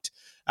product.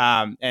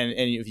 And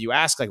if you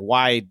ask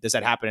why does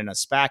that happen in a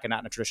SPAC and not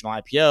in a traditional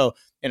IPO,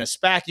 in a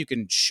SPAC, you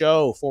can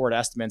show forward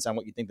estimates on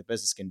what you think the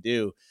business can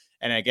do.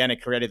 And again,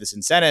 it created this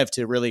incentive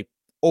to really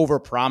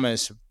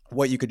overpromise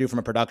what you could do from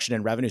a production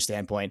and revenue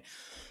standpoint.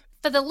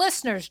 For the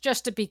listeners,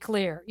 just to be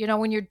clear,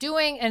 when you're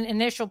doing an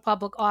initial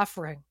public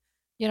offering,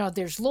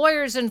 there's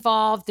lawyers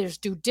involved, there's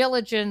due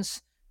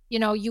diligence,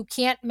 you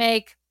can't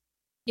make,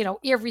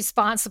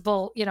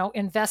 irresponsible,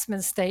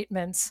 investment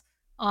statements.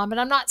 And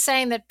I'm not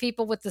saying that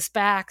people with the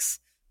SPACs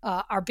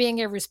are being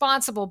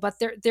irresponsible, but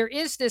there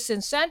is this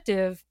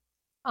incentive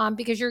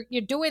because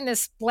you're doing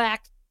this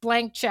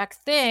blank check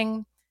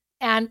thing,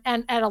 and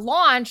at a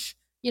launch,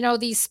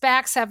 these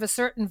SPACs have a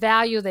certain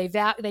value. They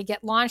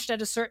get launched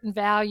at a certain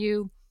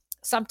value.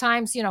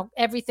 Sometimes,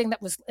 everything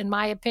that was, in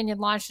my opinion,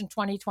 launched in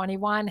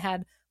 2021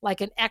 had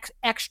an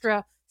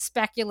extra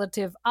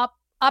speculative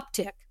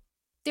uptick.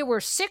 There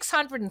were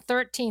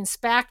 613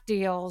 SPAC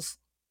deals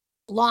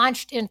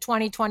launched in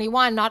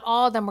 2021. Not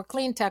all of them were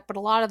clean tech, but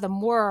a lot of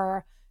them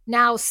were.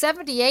 Now,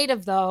 78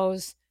 of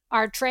those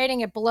are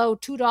trading at below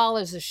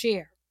 $2 a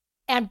share.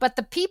 But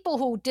the people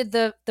who did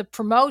the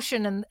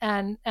promotion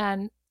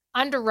and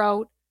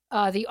underwrote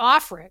the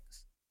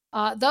offerings,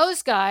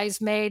 those guys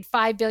made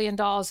 $5 billion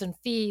in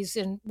fees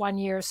in 1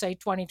 year, say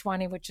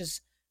 2020, which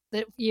is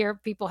the year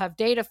people have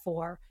data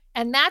for.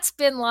 And that's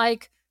been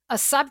a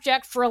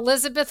subject for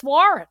Elizabeth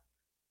Warren,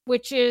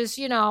 which is,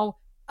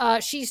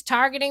 she's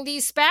targeting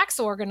these SPACs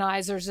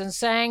organizers and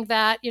saying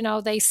that,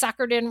 they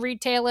suckered in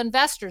retail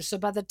investors. So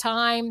by the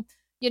time,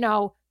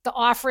 the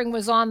offering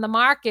was on the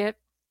market,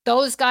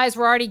 those guys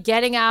were already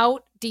getting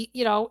out,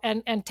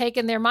 and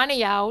taking their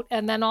money out.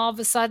 And then all of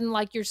a sudden,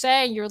 like you're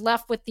saying, you're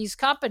left with these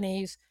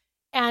companies.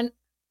 And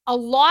a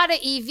lot of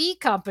EV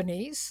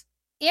companies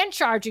and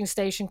charging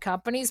station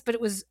companies, but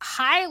it was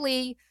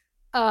highly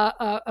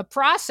a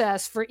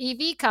process for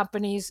EV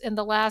companies in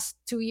the last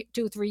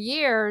 2-3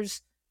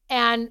 years.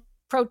 And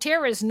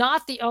Proterra is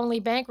not the only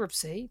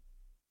bankruptcy.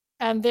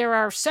 And there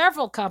are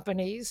several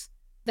companies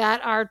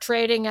that are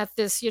trading at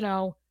this,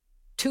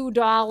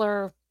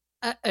 $2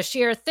 a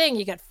share thing.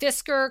 You got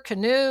Fisker,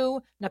 Canoo,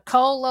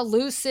 Nikola,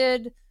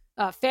 Lucid,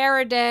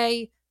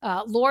 Faraday,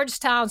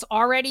 Lordstown's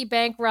already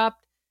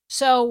bankrupt.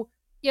 So,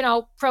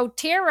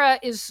 Proterra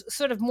is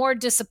sort of more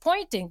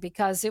disappointing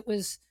because it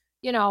was,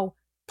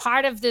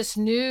 part of this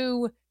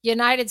new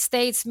United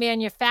States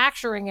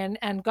manufacturing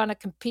and going to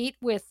compete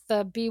with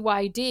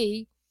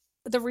BYD.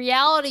 The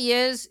reality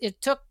is it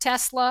took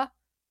Tesla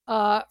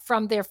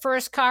from their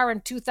first car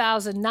in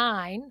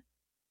 2009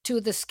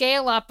 to the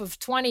scale up of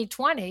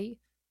 2020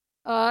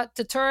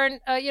 to turn,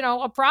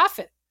 a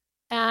profit.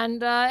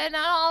 And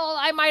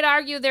I might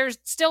argue they're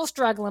still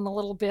struggling a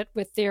little bit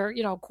with their,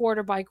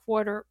 quarter by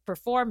quarter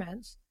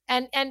performance.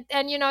 And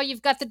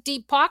you've got the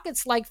deep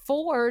pockets like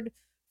Ford.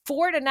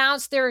 Ford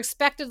announced they're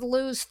expected to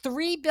lose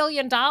 $3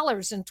 billion in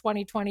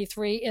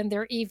 2023 in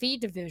their EV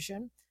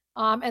division.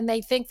 And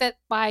they think that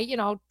by,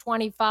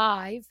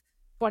 2025,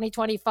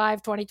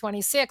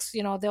 2026,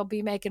 they'll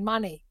be making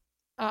money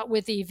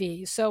with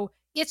EVs. So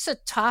it's a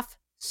tough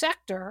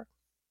sector.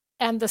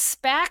 And the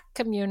SPAC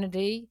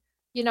community,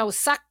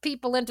 sucked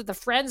people into the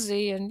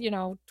frenzy in,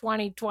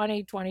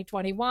 2020,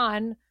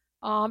 2021.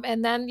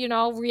 And then,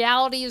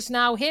 reality is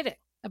now hitting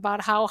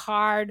about how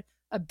hard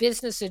a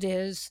business it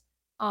is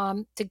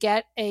to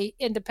get a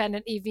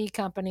independent EV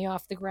company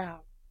off the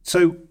ground.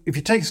 So if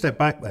you take a step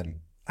back then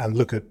and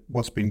look at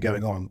what's been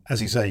going on,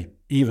 as you say,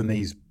 even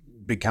these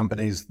big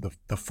companies,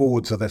 the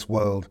Fords of this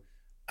world,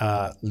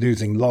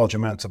 losing large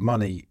amounts of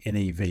money in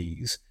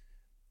EVs.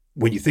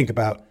 When you think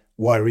about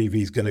why are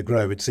EVs going to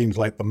grow, it seems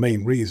like the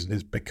main reason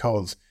is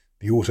because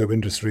the auto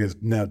industry has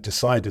now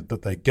decided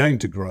that they're going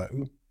to grow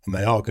and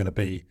they are going to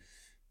be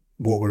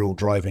what we're all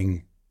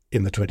driving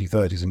in the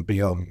 2030s and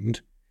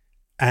beyond.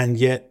 And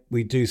yet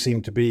we do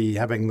seem to be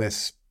having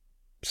this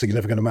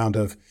significant amount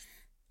of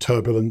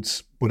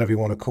turbulence, whatever you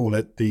want to call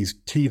it, these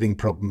teething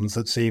problems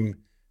that seem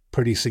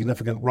pretty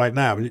significant right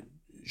now.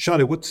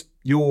 Charlie, what's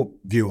your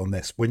view on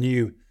this? When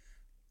you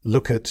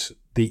look at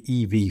the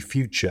EV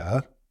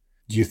future,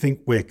 do you think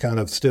we're kind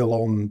of still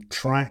on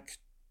track?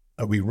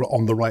 Are we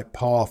on the right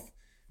path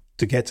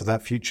to get to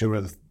that future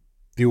as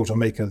the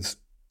automakers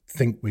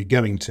think we're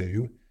going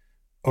to?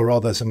 Or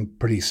are there some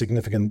pretty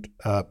significant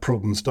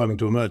problems starting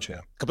to emerge here?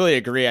 Completely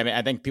agree. I mean,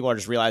 I think people are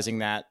just realizing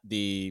that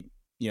the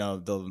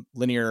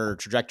linear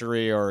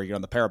trajectory or,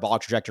 the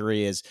parabolic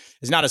trajectory is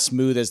not as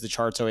smooth as the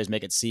charts always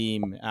make it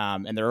seem.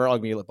 And there are going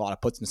to be a lot of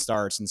puts and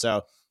starts. And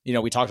so,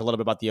 we talked a little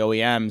bit about the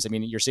OEMs. I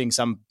mean, you're seeing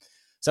some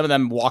of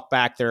them walk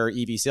back their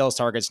EV sales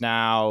targets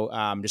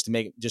now, just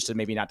to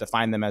maybe not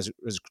define them as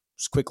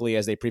quickly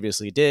as they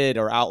previously did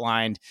or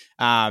outlined.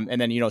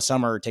 And then,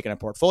 some are taking a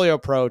portfolio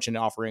approach and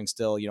offering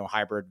still,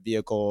 hybrid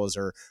vehicles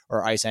or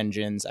ICE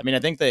engines. I mean, I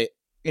think the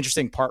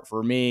interesting part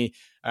for me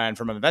and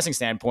from an investing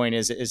standpoint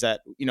is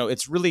that,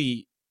 it's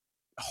really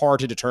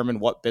hard to determine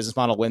what business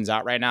model wins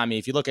out right now. I mean,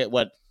 if you look at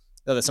what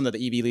some of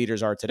the EV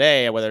leaders are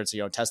today, whether it's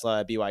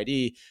Tesla,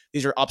 BYD,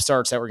 these are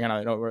upstarts that were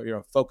going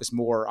to focus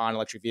more on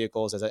electric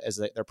vehicles as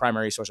their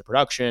primary source of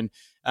production.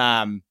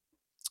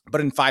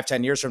 But in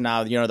 5-10 years from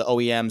now, the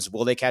OEMs,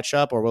 will they catch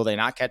up or will they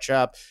not catch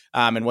up?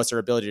 And what's their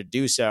ability to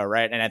do so,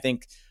 right? And I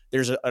think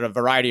there's a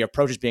variety of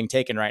approaches being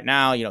taken right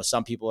now.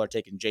 Some people are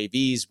taking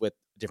JVs with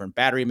different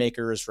battery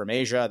makers from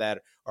Asia that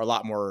are a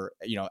lot more,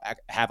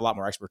 have a lot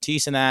more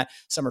expertise in that.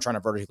 Some are trying to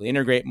vertically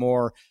integrate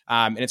more.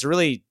 And it's a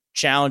really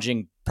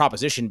challenging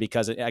proposition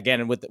because,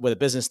 again, with a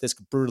business this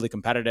brutally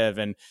competitive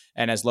and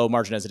as low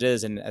margin as it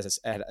is and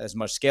as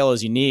much scale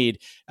as you need,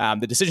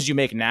 the decisions you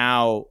make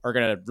now are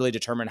going to really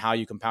determine how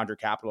you compound your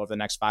capital over the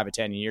next 5 to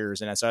 10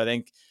 years. And so I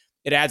think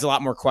it adds a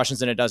lot more questions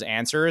than it does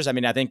answers. I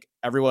mean, I think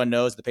everyone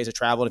knows the pace of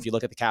travel. And if you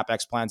look at the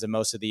CapEx plans of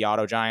most of the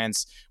auto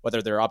giants,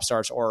 whether they're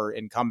upstarts or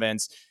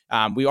incumbents,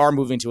 we are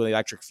moving to an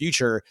electric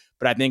future.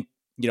 But I think,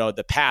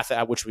 the path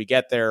at which we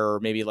get there, or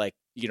maybe like,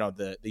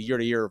 the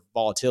year-to-year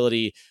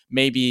volatility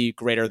may be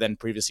greater than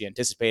previously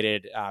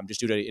anticipated, just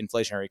due to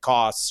inflationary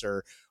costs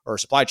or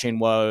supply chain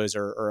woes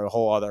or a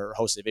whole other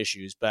host of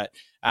issues. But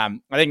I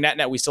think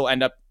net we still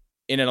end up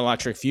in an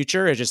electric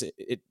future. It's just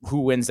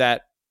who wins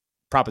that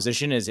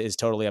proposition is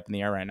totally up in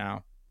the air right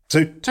now.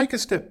 So take a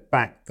step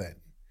back then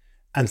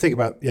and think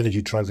about the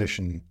energy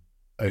transition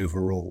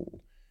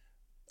overall.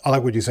 I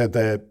like what you said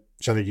there,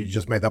 Shannon. You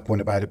just made that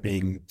point about it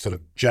being sort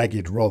of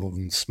jagged rather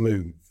than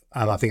smooth.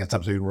 And I think that's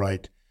absolutely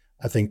right.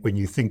 I think when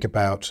you think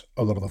about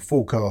a lot of the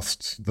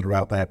forecasts that are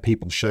out there,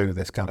 people show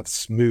this kind of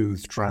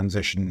smooth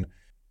transition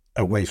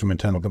away from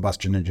internal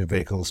combustion engine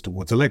vehicles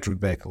towards electric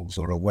vehicles,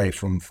 or away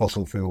from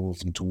fossil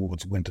fuels and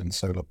towards wind and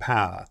solar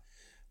power.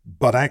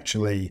 But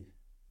actually,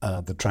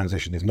 the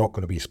transition is not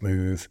going to be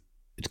smooth.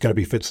 It's going to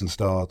be fits and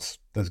starts.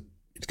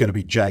 It's going to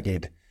be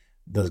jagged.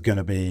 There's going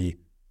to be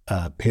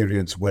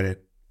periods where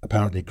it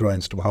apparently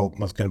grinds to a halt.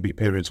 There's going to be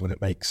periods when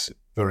it makes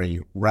very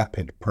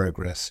rapid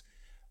progress.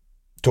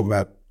 Talk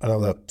about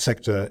another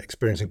sector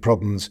experiencing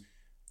problems.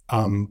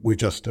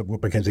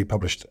 McKinsey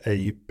published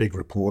a big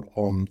report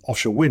on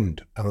offshore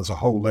wind, and there's a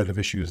whole load of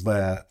issues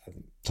there.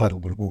 title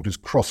of the report is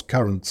Cross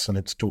Currents, and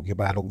it's talking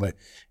about all the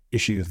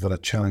issues that are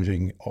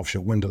challenging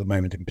offshore wind at the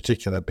moment, in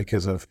particular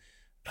because of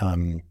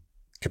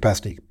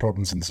capacity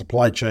problems in the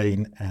supply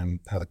chain and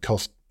how the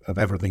cost of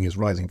everything is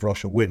rising for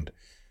offshore wind.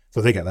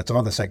 So there you go. That's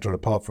another sector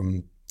apart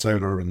from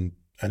solar and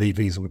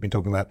EVs that we've been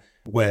talking about,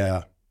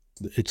 where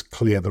it's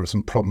clear there are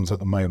some problems at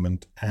the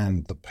moment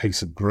and the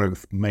pace of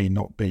growth may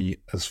not be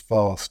as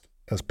fast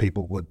as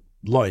people would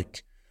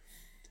like.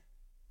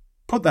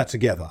 Put that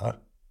together,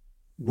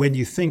 when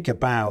you think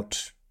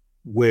about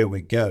where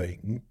we're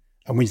going,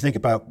 and when you think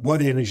about what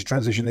the energy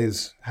transition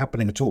is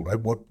happening at all, right?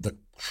 What the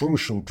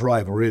crucial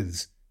driver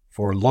is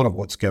for a lot of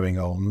what's going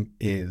on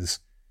is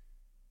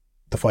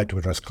the fight to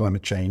address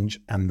climate change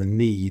and the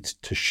need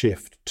to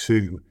shift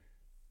to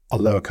a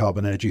lower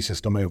carbon energy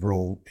system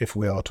overall if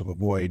we are to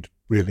avoid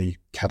really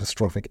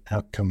catastrophic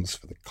outcomes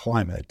for the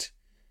climate.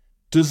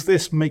 Does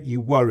this make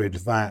you worried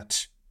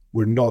that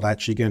we're not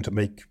actually going to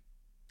make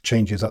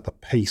changes at the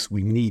pace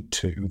we need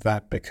to,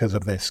 that because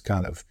of this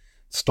kind of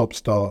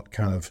stop-start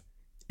kind of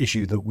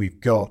issue that we've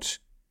got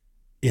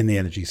in the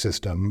energy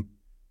system,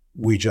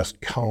 we just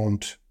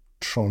can't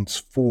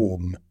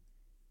transform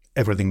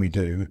everything we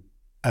do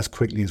as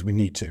quickly as we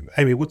need to?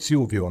 Amy, what's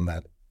your view on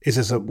that? Is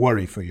this a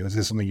worry for you? Is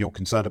this something you're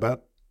concerned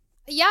about?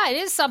 Yeah, it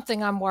is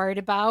something I'm worried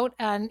about.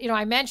 And,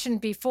 I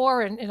mentioned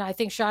before, and I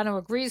think Shano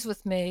agrees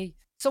with me.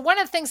 So one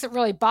of the things that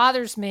really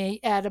bothers me,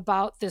 Ed,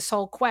 about this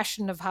whole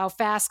question of how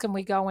fast can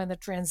we go in the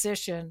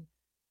transition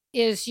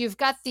is you've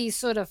got these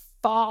sort of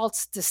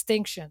false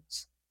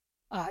distinctions.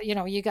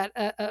 You got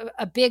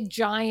a big,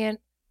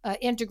 giant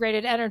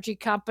integrated energy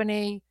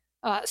company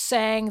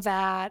saying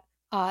that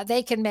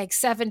they can make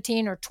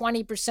 17 or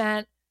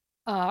 20%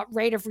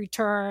 rate of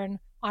return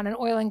on an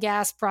oil and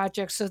gas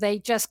project, so they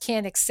just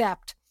can't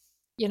accept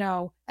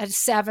a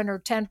 7 or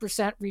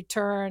 10%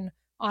 return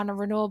on a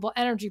renewable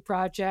energy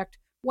project,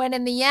 when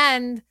in the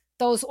end,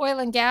 those oil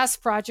and gas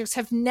projects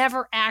have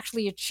never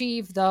actually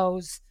achieved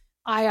those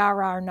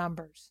IRR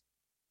numbers,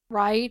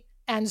 right?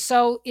 And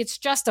so it's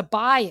just a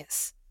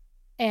bias.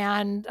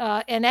 And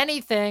in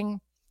anything,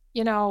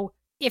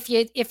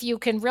 if you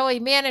can really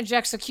manage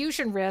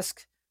execution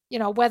risk,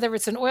 whether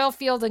it's an oil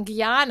field in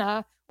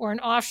Guyana or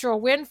an offshore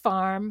wind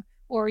farm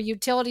or a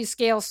utility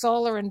scale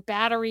solar and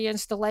battery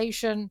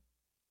installation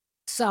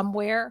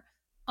somewhere,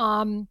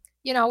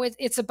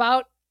 it's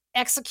about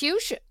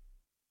execution.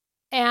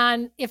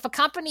 And if a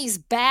company's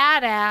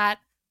bad at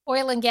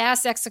oil and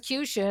gas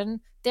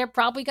execution, they're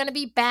probably going to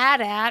be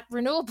bad at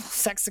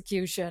renewables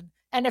execution.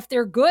 And if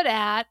they're good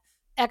at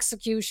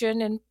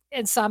execution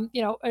in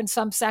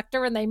some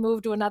sector and they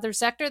move to another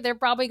sector, they're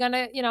probably going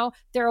to,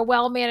 they're a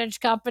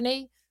well-managed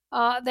company.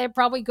 They're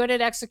probably good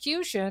at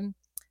execution.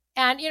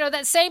 And,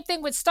 that same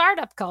thing with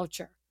startup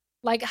culture.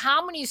 Like,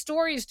 how many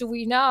stories do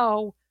we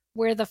know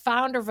where the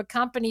founder of a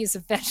company is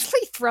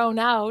eventually thrown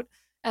out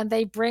and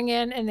they bring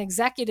in an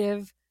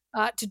executive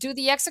to do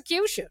the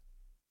execution,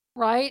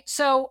 right?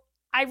 So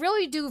I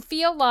really do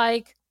feel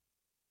like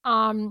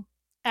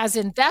as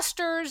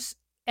investors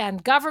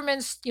and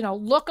governments,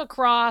 look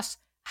across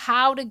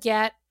how to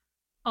get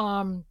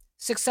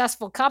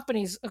successful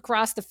companies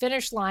across the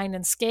finish line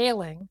and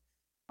scaling,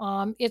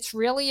 it's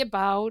really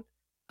about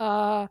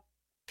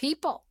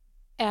people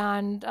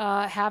and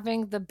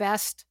having the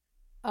best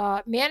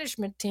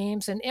management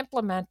teams and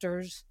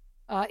implementers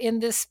in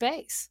this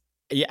space.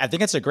 Yeah, I think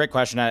that's a great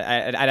question.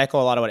 I'd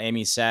echo a lot of what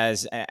Amy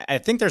says. I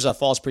think there's a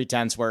false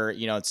pretense where,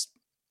 it's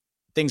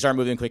things aren't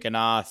moving quick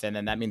enough, and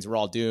then that means we're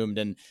all doomed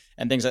and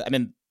things.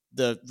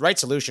 The right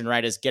solution,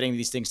 right, is getting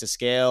these things to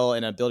scale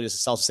and ability to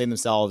self-sustain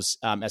themselves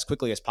as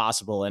quickly as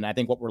possible. And I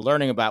think what we're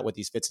learning about with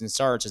these fits and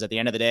starts is at the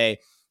end of the day,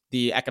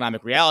 the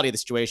economic reality of the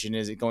situation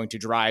is going to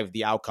drive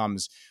the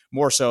outcomes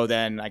more so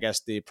than, I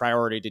guess, the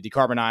priority to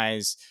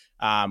decarbonize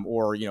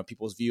or,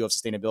 people's view of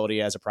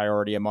sustainability as a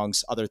priority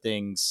amongst other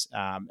things.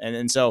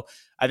 And so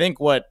I think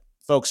what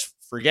folks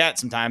forget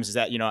sometimes is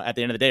that, at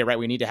the end of the day, right,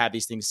 we need to have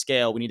these things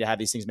scale. We need to have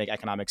these things make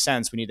economic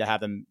sense. We need to have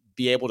them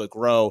be able to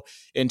grow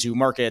into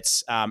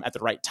markets at the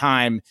right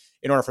time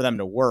in order for them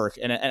to work.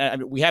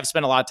 And we have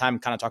spent a lot of time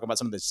kind of talking about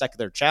some of the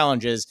secular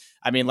challenges.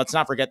 Let's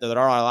not forget that there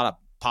are a lot of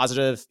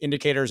positive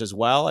indicators as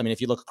well. If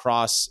you look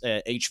across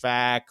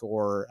HVAC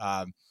or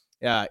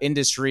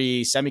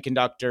industry,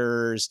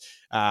 semiconductors,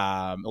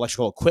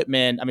 electrical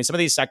equipment. Some of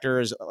these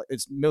sectors,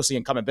 it's mostly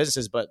incumbent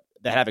businesses, but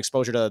that have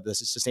exposure to the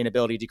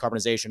sustainability,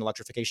 decarbonization,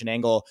 electrification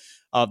angle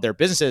of their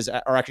businesses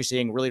are actually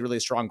seeing really, really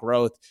strong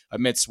growth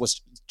amidst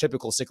what's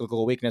typical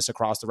cyclical weakness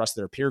across the rest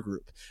of their peer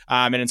group.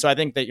 And so I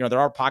think that, there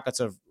are pockets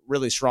of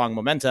really strong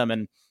momentum.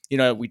 And,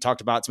 we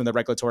talked about some of the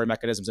regulatory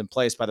mechanisms in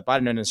place by the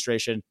Biden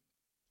administration.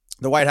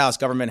 The White House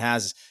government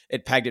has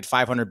it pegged at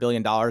 $500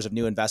 billion of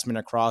new investment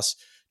across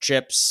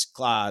chips,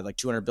 like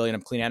 $200 billion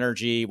of clean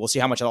energy. We'll see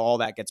how much of all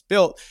that gets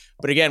built.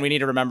 But again, we need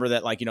to remember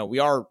that, we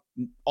are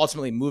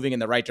ultimately moving in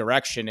the right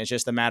direction. It's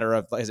just a matter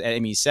of, as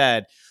Amy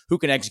said, who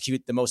can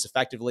execute the most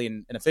effectively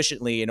and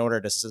efficiently in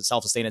order to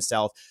self-sustain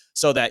itself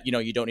so that,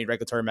 you don't need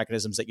regulatory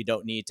mechanisms, that you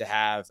don't need to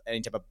have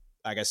any type of,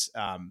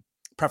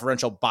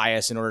 preferential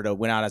bias in order to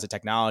win out as a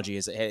technology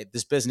is that, hey,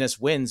 this business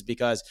wins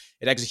because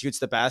it executes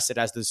the best, it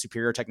has the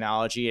superior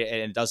technology,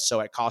 and it does so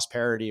at cost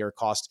parity or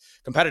cost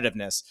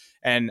competitiveness.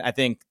 And I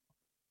think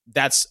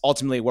that's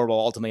ultimately where we'll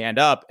ultimately end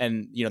up.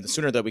 And, the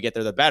sooner that we get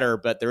there, the better.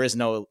 But there is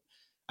no,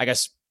 I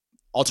guess,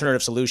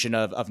 alternative solution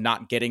of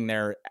not getting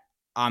there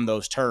on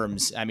those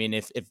terms. I mean,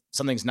 if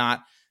something's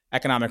not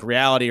economic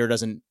reality or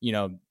doesn't,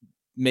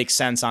 make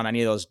sense on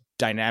any of those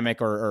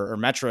dynamic or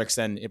metrics,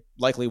 then it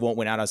likely won't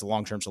win out as a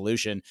long-term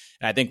solution.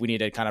 And I think we need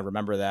to kind of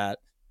remember that.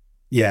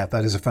 Yeah,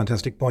 that is a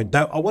fantastic point.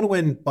 Now, I want to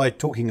end by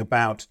talking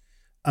about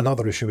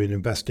another issue in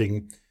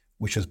investing,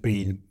 which has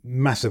been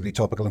massively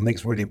topical and I think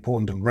it's really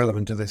important and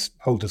relevant to this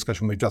whole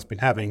discussion we've just been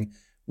having,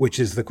 which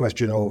is the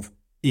question of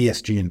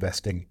ESG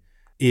investing.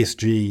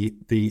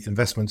 ESG, the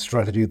investment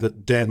strategy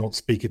that dare not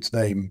speak its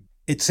name.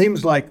 It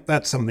seems like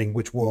that's something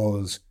which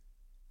was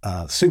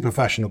super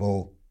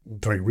fashionable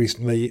very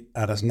recently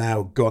and has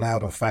now gone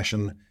out of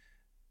fashion.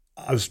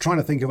 I was trying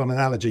to think of an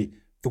analogy.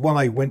 The one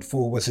I went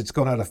for was it's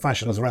gone out of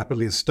fashion as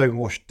rapidly as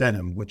stonewashed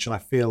denim, which I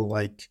feel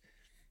like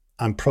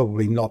I'm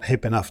probably not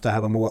hip enough to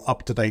have a more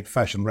up-to-date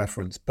fashion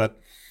reference, but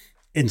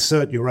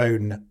insert your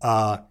own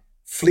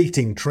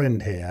fleeting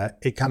trend here.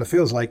 It kind of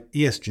feels like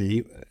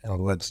ESG, in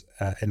other words,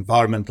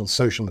 environmental,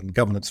 social and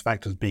governance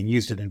factors being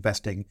used in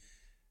investing,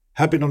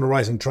 have been on a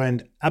rising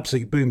trend,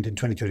 absolutely boomed in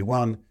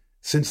 2021.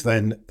 Since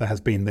then, there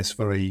has been this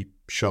very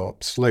sharp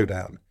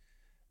slowdown.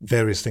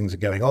 Various things are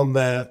going on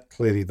there.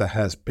 Clearly, there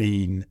has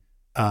been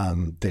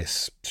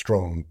this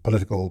strong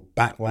political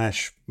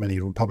backlash. Many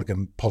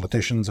Republican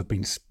politicians have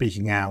been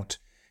speaking out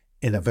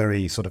in a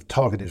very sort of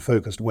targeted,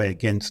 focused way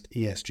against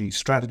ESG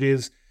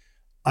strategies.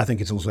 I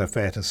think it's also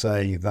fair to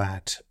say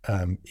that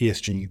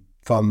ESG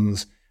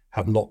funds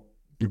have not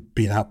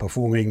been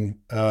outperforming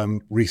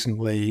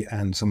recently,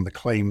 and some of the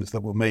claims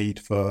that were made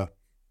for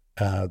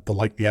the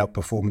likely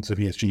outperformance of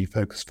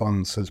ESG-focused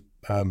funds has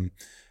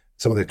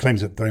some of the claims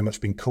have very much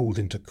been called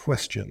into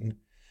question.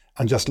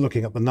 And just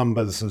looking at the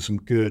numbers, there's some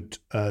good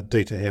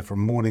data here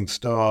from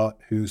Morningstar,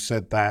 who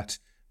said that,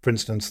 for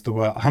instance, there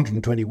were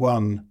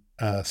 121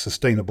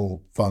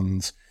 sustainable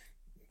funds,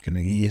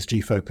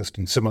 ESG focused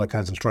in similar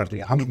kinds of strategy.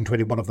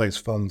 121 of those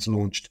funds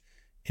launched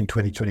in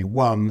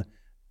 2021,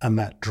 and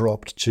that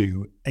dropped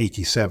to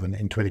 87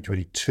 in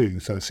 2022.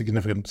 So a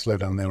significant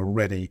slowdown there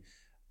already.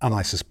 And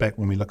I suspect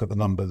when we look at the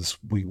numbers,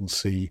 we will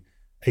see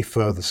a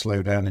further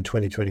slowdown in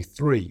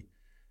 2023.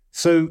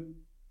 So,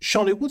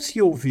 Charlotte, what's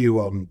your view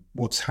on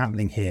what's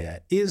happening here?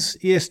 Is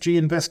ESG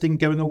investing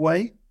going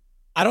away?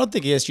 I don't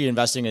think ESG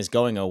investing is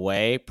going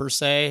away per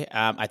se.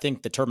 I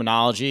think the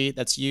terminology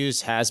that's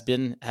used has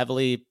been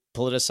heavily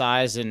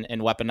politicized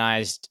and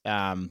weaponized,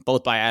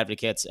 both by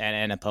advocates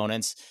and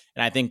opponents.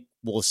 And I think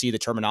we'll see the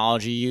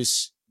terminology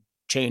use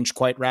change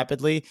quite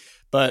rapidly.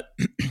 But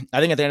I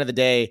think at the end of the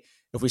day,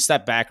 if we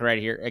step back right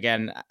here,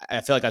 again,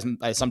 I feel like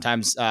I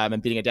sometimes am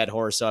beating a dead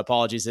horse. So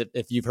apologies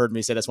if you've heard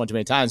me say this one too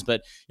many times.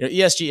 But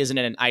ESG isn't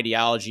an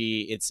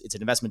ideology; it's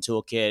an investment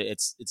toolkit.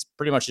 It's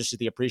pretty much just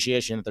the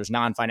appreciation that there's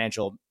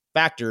non-financial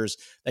factors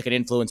that can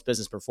influence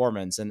business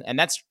performance, and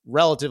that's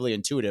relatively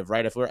intuitive,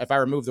 right? If I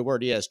remove the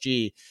word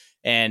ESG,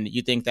 and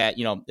you think that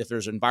if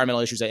there's environmental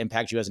issues that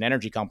impact you as an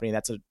energy company,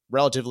 that's a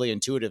relatively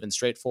intuitive and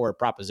straightforward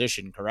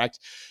proposition, correct?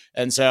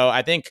 And so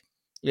I think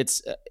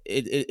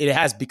it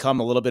has become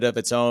a little bit of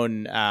its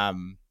own,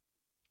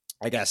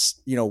 I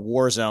guess,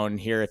 war zone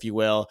here, if you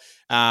will.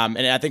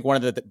 And I think one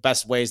of the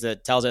best ways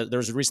that tells it, there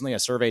was recently a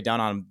survey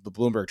done on the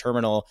Bloomberg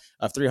terminal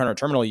of 300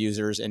 terminal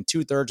users, and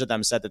 2/3 of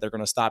them said that they're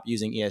going to stop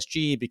using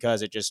ESG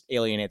because it just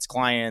alienates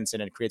clients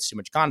and it creates too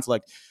much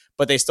conflict.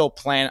 But they still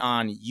plan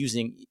on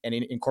using and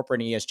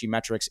incorporating ESG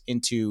metrics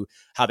into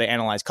how they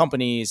analyze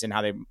companies and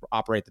how they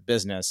operate the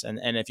business.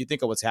 And if you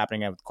think of what's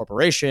happening with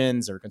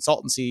corporations or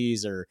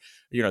consultancies or,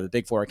 the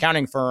big four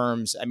accounting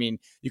firms, I mean,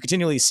 you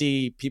continually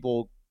see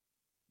people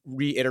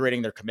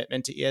reiterating their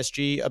commitment to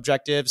ESG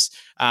objectives,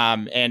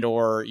 and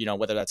or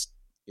whether that's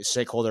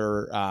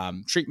stakeholder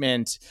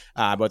treatment,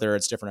 whether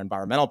it's different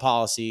environmental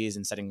policies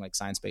and setting like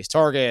science-based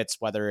targets,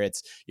 whether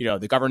it's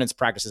the governance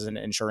practices and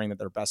ensuring that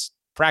they're best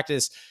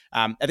practice.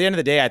 At the end of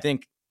the day, I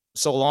think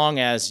so long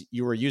as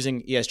you were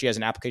using ESG as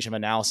an application of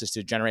analysis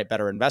to generate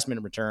better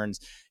investment returns,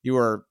 you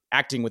were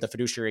acting with a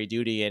fiduciary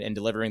duty and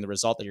delivering the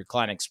result that your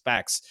client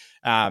expects.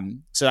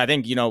 So I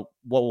think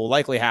what will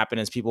likely happen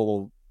is people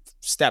will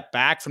step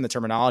back from the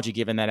terminology,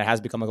 given that it has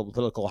become a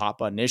political hot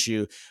button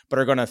issue, but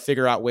are going to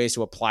figure out ways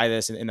to apply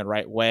this in the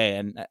right way.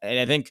 And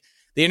I think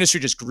the industry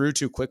just grew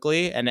too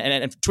quickly, and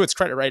to its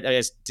credit, right, I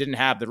just didn't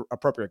have the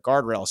appropriate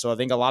guardrail. So I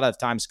think a lot of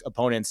times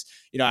opponents,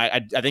 I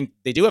think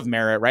they do have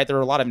merit, right? There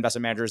are a lot of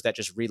investment managers that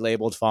just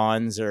relabeled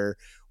funds or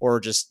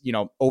just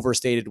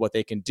overstated what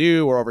they can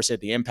do or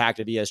overstated the impact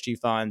of ESG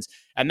funds,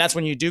 and that's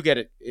when you do get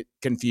it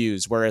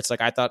confused. Where it's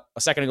like, I thought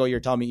a second ago you're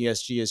telling me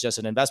ESG is just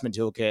an investment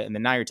toolkit, and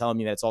then now you're telling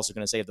me that it's also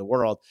going to save the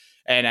world.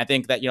 And I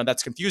think that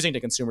that's confusing to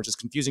consumers, it's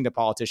confusing to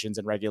politicians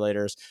and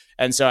regulators.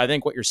 And so I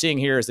think what you're seeing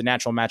here is the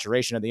natural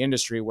maturation of the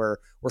industry, where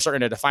we're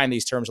starting to define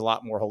these terms a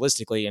lot more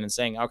holistically and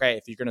saying, okay,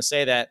 if you're going to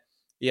say that,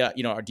 do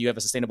you have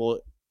a sustainable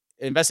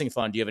investing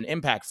fund? Do you have an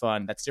impact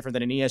fund? That's different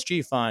than an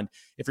ESG fund.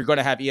 If you're going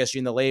to have ESG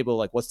in the label,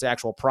 like what's the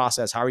actual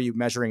process? How are you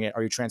measuring it?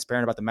 Are you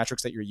transparent about the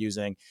metrics that you're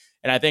using?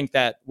 And I think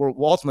that we'll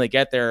ultimately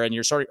get there. And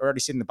you're already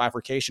seeing the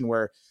bifurcation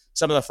where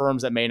some of the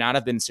firms that may not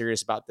have been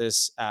serious about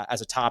this as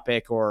a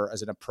topic or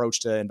as an approach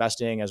to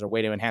investing as a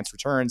way to enhance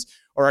returns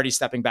are already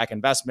stepping back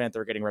investment.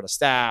 They're getting rid of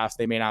staff.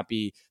 They may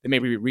be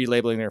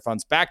relabeling their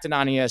funds back to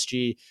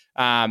non-ESG.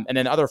 And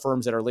then other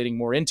firms that are leading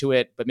more into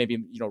it, but maybe,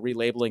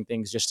 relabeling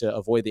things just to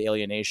avoid the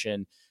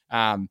alienation.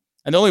 And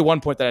the only one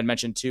point that I'd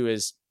mention too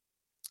is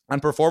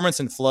on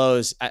performance and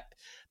flows.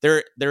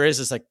 There is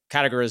this like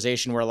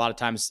categorization where a lot of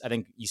times I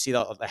think you see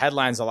the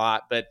headlines a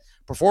lot, but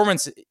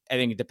performance, I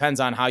think it depends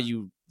on how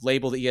you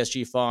label the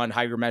ESG fund,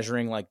 how you're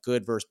measuring like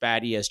good versus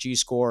bad ESG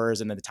scores,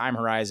 and then the time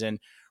horizon,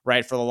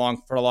 right? For a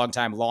long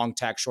time, long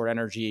tech, short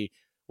energy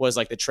was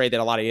like the trade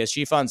that a lot of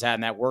ESG funds had,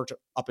 and that worked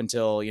up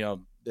until,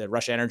 the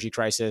Russia energy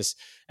crisis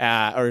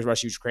or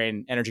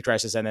Russia-Ukraine energy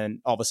crisis. And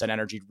then all of a sudden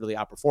energy really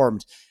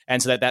outperformed. And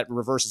so that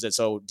reverses it.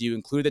 So do you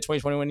include the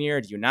 2021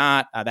 year? Do you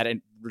not? That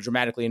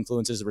dramatically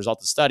influences the result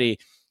of the study.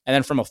 And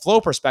then from a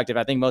flow perspective,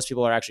 I think most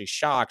people are actually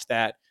shocked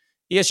that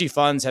ESG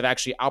funds have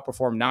actually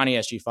outperformed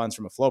non-ESG funds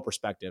from a flow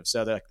perspective.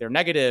 So they're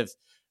negative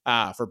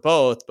for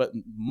both, but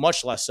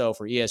much less so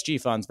for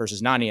ESG funds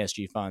versus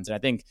non-ESG funds. And I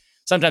think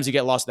sometimes you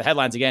get lost in the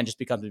headlines again, just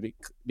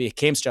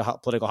became such a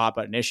political hot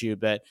button issue.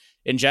 But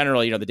in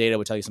general, the data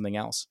would tell you something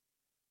else.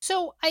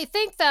 So I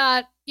think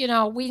that,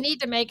 we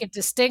need to make a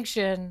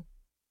distinction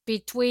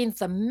between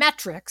the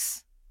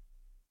metrics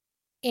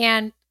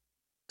and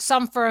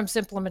some firms'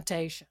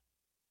 implementation.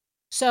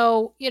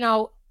 So,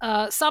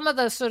 some of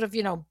the sort of,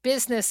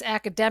 business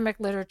academic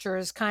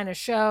literatures kind of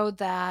showed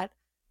that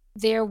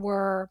there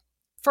were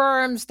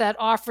firms that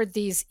offered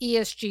these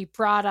ESG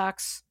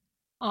products,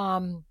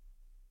 and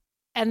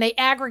they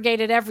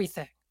aggregated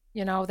everything.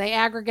 They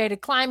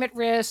aggregated climate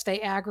risk,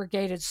 they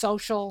aggregated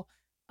social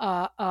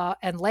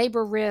and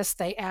labor risk,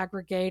 they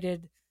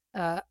aggregated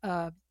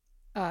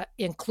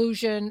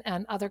inclusion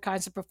and other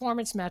kinds of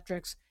performance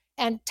metrics,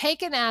 and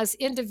taken as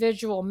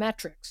individual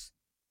metrics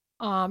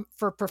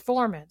for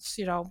performance.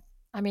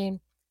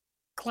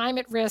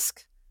 Climate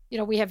risk,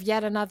 we have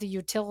yet another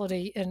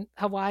utility in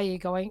Hawaii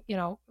going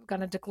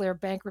to declare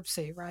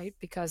bankruptcy, right,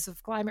 because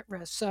of climate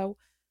risk. So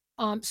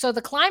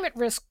the climate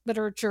risk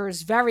literature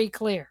is very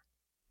clear,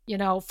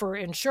 for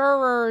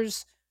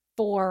insurers,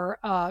 for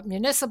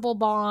municipal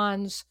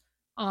bonds,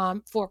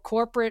 for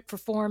corporate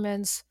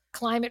performance.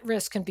 Climate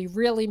risk can be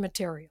really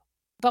material.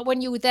 But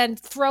when you then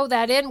throw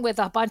that in with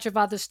a bunch of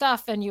other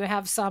stuff and you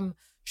have some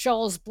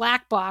Shoals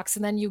black box,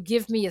 and then you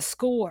give me a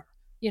score,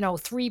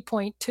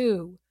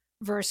 3.2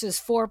 versus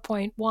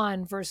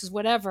 4.1 versus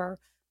whatever,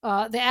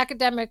 the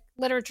academic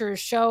literature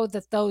show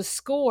that those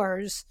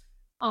scores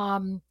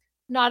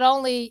not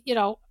only,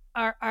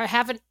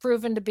 haven't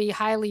proven to be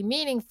highly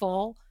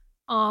meaningful,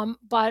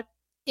 but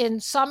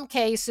in some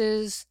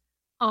cases,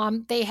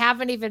 they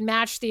haven't even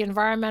matched the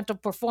environmental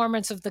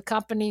performance of the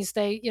companies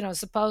they,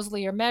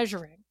 supposedly are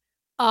measuring.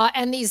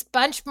 And these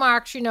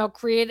benchmarks,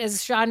 create, as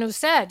Shanu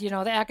said,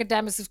 the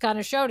academics have kind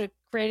of showed it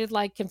created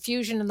like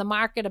confusion in the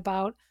market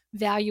about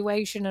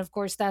valuation. And of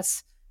course,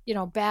 that's,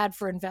 bad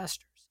for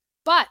investors.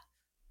 But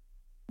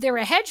there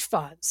are hedge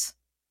funds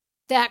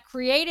that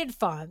created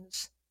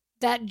funds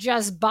that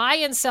just buy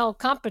and sell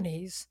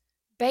companies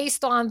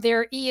based on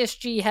their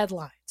ESG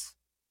headlines.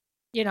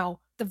 The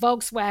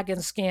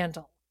Volkswagen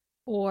scandal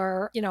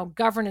or,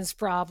 governance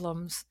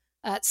problems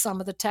at some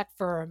of the tech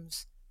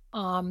firms.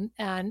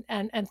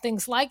 And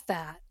things like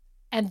that.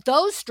 And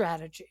those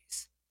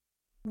strategies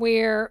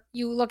where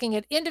you're looking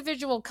at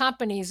individual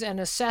companies and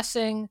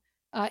assessing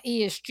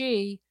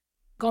ESG,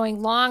 going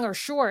long or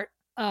short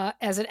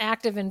as an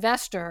active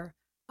investor,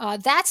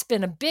 that's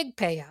been a big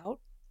payout.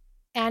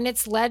 And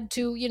it's led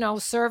to,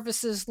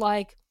 services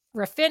like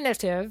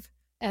Refinitiv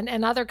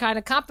and other kind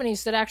of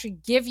companies that actually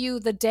give you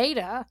the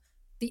data,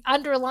 the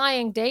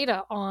underlying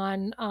data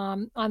on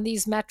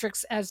these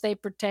metrics as they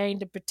pertain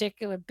to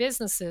particular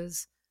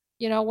businesses.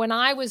 When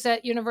I was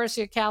at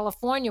University of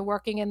California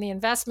working in the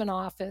investment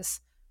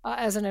office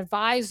as an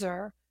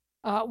advisor,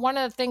 one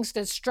of the things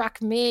that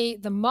struck me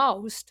the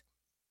most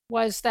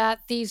was that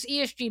these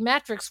ESG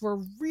metrics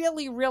were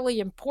really, really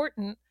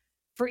important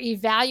for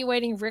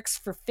evaluating risks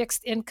for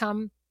fixed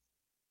income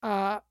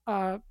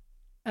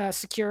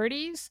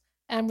securities,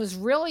 and was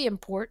really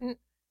important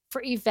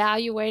for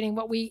evaluating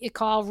what we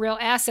call real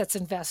assets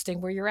investing,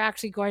 where you're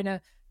actually going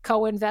to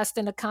co-invest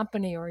in a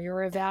company or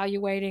you're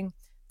evaluating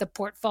the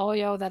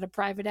portfolio that a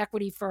private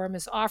equity firm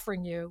is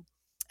offering you.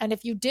 And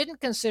if you didn't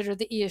consider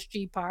the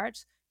ESG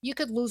parts, you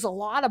could lose a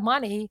lot of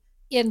money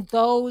in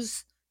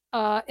those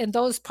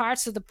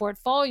parts of the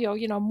portfolio,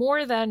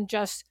 more than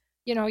just,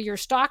 your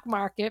stock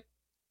market,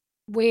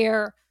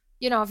 where,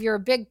 if you're a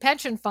big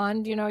pension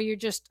fund, you're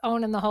just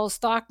owning the whole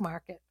stock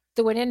market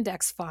through an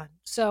index fund.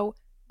 So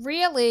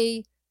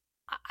really,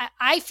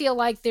 I feel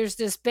like there's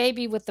this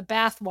baby with the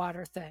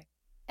bathwater thing.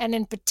 And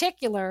in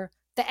particular,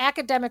 the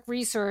academic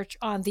research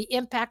on the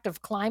impact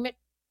of climate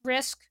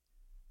risk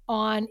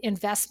on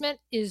investment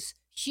is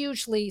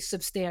hugely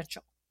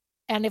substantial.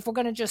 And if we're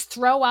going to just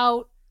throw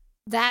out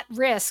that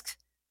risk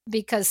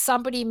because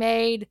somebody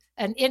made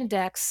an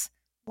index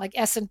like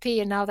S&P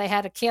and now they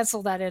had to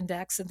cancel that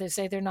index and they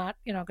say they're not,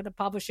 going to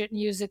publish it and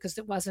use it because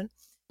it wasn't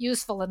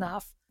useful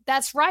enough.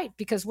 That's right,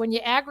 because when you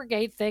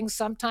aggregate things,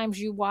 sometimes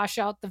you wash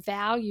out the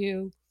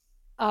value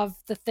of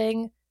the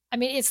thing. I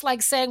mean, it's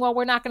like saying, well,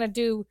 we're not going to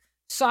do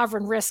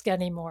sovereign risk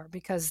anymore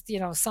because,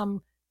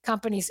 some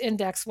company's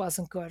index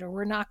wasn't good, or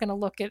we're not going to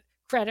look at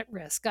credit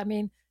risk. I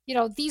mean,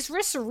 these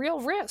risks are real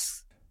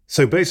risks.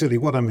 So basically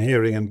what I'm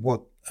hearing and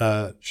what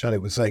Shelley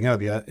was saying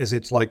earlier is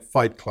it's like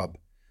Fight Club.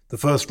 The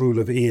first rule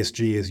of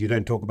ESG is you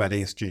don't talk about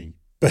ESG,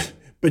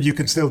 but you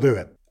can still do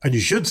it. And you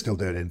should still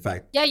do it, in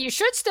fact. Yeah, you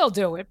should still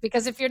do it,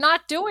 because if you're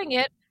not doing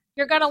it,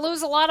 you're going to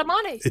lose a lot of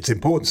money. It's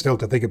important still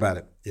to think about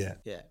it. Yeah.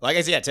 Yeah. Well, I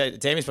guess,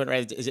 to Amy's point,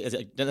 right, is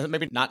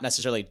maybe not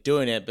necessarily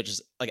doing it, but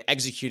just like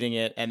executing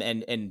it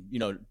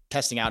and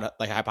testing out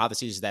like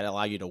hypotheses that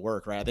allow you to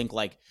work, right? I think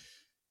like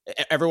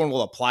everyone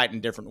will apply it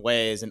in different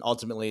ways. And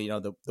ultimately,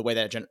 the way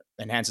that it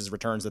enhances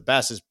returns the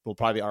best will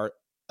probably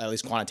at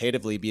least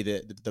quantitatively be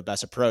the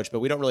best approach,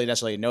 but we don't really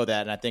necessarily know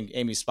that. And I think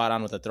Amy's spot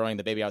on with throwing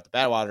the baby out with the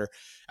bathwater.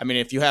 I mean,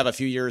 if you have a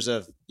few years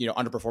of,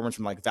 underperformance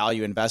from like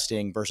value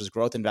investing versus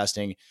growth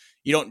investing,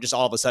 you don't just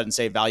all of a sudden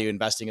say value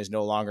investing is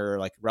no longer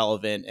like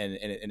relevant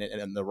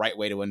and the right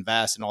way to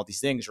invest and all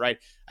these things, right?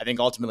 I think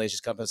ultimately it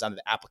just comes down to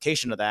the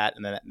application of that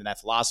and then that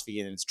philosophy,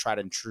 and it's tried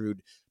and true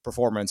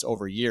performance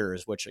over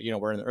years, which,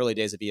 we're in the early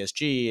days of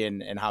ESG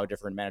and how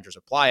different managers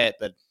apply it.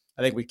 But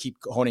I think we keep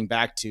honing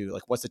back to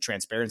like, what's the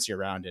transparency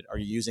around it? Are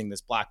you using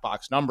this black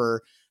box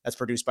number that's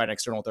produced by an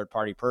external third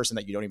party person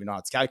that you don't even know how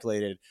it's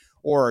calculated?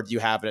 Or do you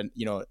have an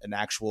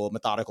actual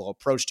methodical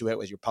approach to it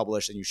as you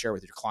publish and you share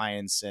with your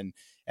clients and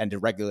to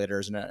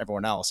regulators and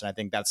everyone else? And I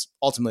think that's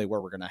ultimately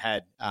where we're going to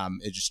head.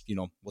 It just,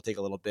 will take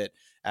a little bit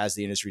as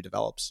the industry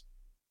develops.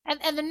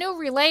 And the new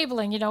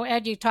relabeling,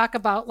 Ed, you talk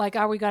about like,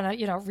 are we going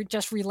to,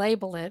 just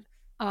relabel it?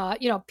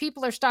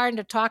 People are starting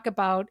to talk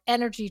about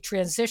energy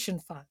transition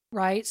fund,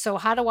 right? So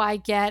how do I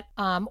get,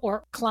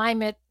 or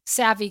climate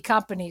savvy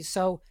companies?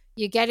 So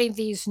you're getting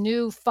these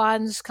new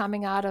funds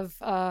coming out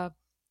of,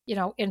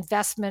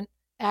 investment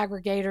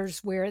aggregators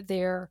where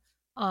they're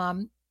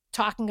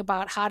talking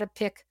about how to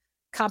pick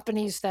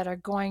companies that are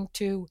going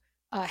to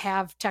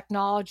have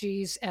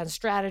technologies and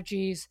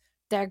strategies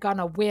that are going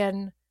to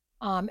win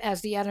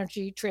as the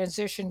energy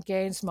transition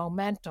gains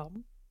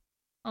momentum.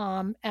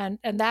 And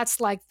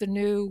that's like the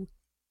new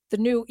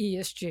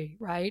ESG,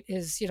 right?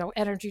 Is,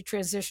 energy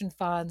transition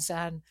funds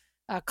and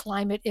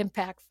climate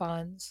impact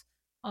funds.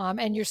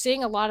 And you're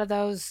seeing a lot of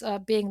those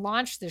being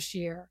launched this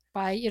year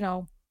by,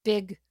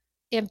 big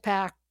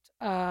impact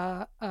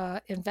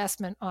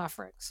investment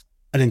offerings.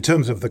 And in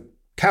terms of the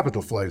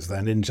capital flows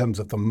then, in terms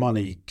of the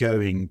money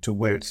going to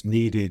where it's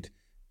needed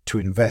to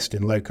invest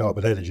in low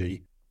carbon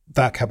energy,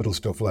 that capital's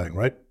still flowing,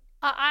 right?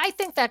 I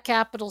think that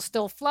capital's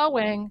still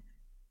flowing.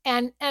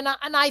 And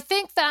I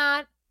think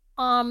that,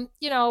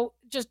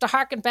 just to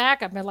harken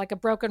back, I mean, like a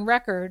broken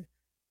record,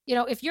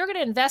 if you're going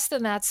to invest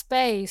in that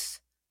space,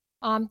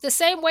 the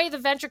same way the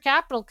venture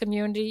capital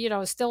community,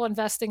 is still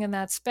investing in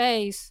that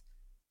space,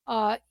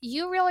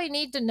 you really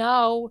need to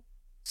know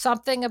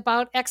something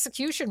about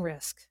execution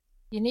risk.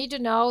 You need to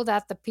know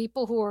that the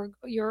people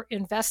you're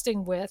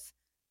investing with,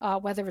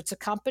 whether it's a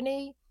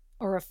company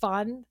or a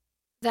fund,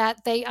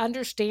 that they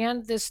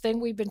understand this thing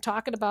we've been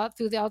talking about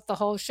throughout the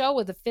whole show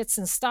with the fits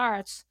and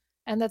starts,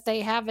 and that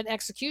they have an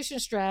execution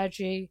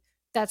strategy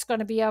that's going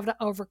to be able to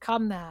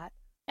overcome that.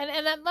 And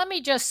then let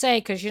me just say,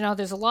 because,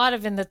 there's a lot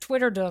of in the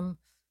Twitterdom,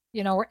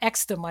 or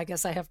Xdom, I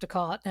guess I have to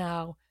call it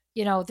now,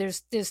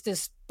 there's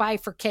this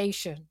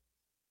bifurcation,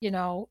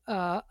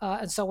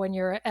 and so when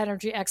you're an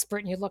energy expert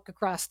and you look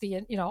across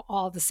the,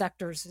 all the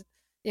sectors,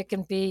 it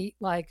can be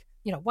like,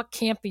 what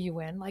camp are you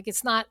in? Like,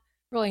 it's not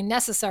really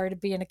necessary to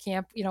be in a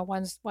camp,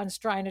 one's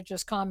trying to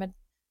just comment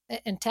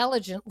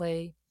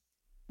intelligently.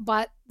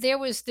 But there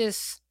was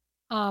this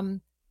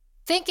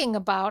thinking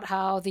about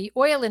how the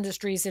oil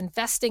industry is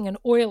investing in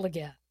oil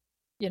again,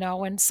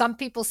 and some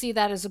people see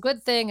that as a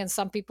good thing and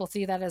some people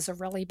see that as a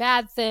really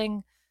bad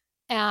thing.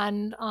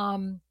 And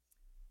I'm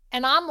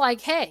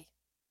like, hey,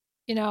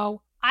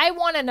 I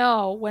want to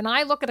know, when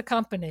I look at a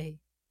company,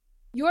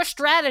 your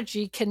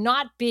strategy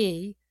cannot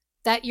be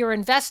that you're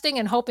investing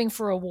and hoping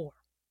for a war,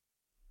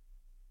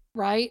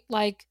 right?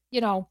 Like,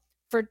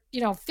 for,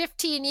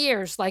 15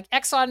 years, like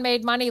Exxon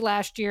made money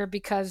last year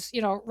because,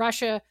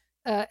 Russia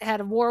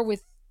had a war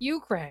with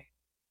Ukraine.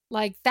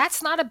 Like,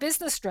 that's not a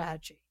business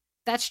strategy.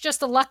 That's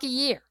just a lucky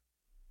year,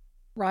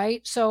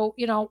 right? So,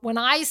 when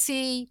I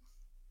see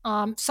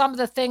some of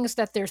the things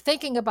that they're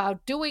thinking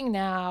about doing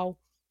now,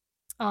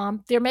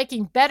 they're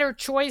making better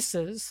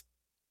choices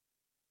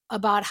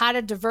about how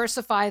to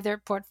diversify their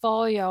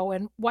portfolio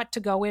and what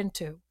to go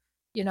into.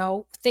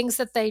 Things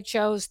that they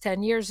chose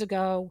 10 years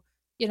ago,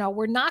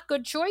 were not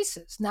good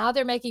choices. Now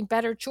they're making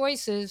better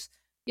choices,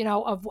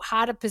 of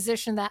how to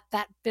position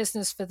that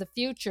business for the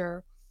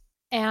future.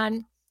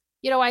 And,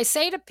 I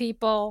say to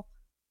people,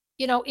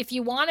 if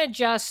you want to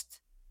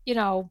just,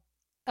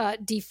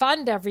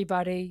 defund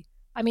everybody.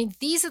 I mean,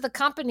 these are the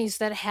companies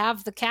that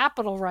have the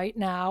capital right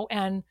now.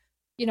 And,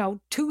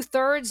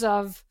 2/3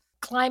 of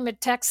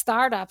climate tech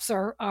startups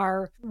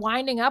are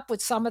winding up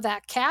with some of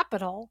that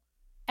capital.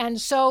 And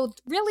so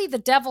really the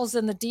devil's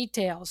in the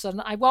details.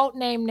 And I won't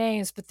name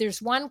names, but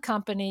there's one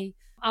company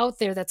out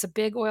there that's a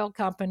big oil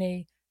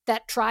company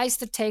that tries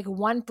to take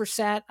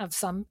 1%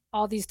 of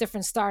all these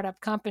different startup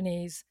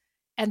companies.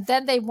 And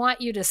then they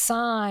want you to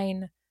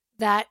sign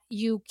that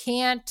you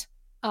can't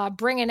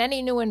bring in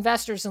any new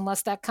investors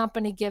unless that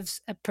company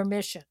gives a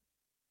permission.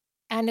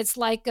 And it's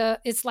like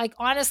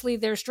honestly,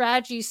 their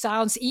strategy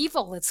sounds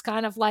evil. It's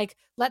kind of like,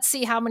 let's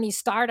see how many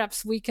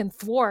startups we can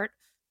thwart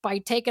by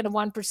taking a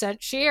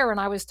 1% share. And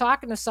I was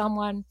talking to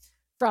someone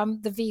from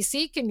the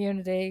VC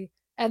community,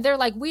 and they're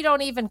like, we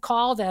don't even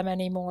call them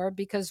anymore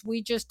because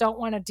we just don't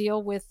want to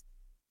deal with,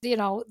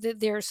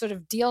 their sort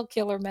of deal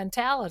killer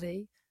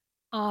mentality.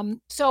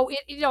 So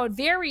it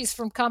varies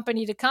from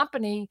company to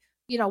company,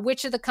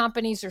 which of the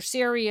companies are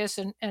serious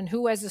and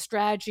who has a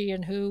strategy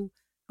and who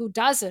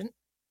doesn't.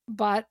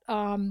 But,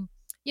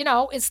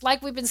 it's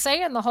like we've been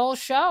saying the whole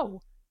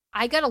show.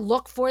 I got to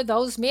look for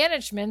those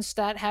managements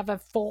that have a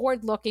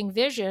forward-looking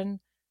vision.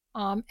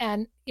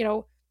 And,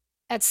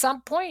 at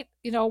some point,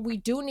 we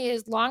do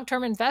need,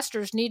 long-term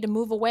investors need to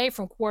move away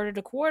from quarter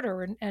to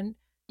quarter. And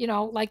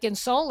like in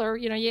solar,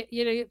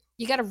 you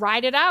got to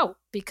ride it out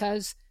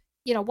because,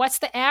 what's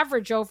the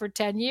average over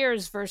 10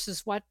 years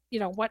versus what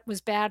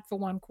was bad for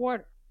one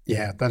quarter?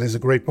 Yeah, that is a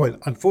great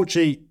point.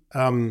 Unfortunately,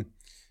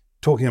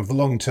 talking of the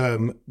long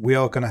term, we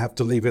are going to have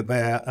to leave it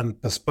there and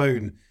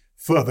postpone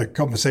further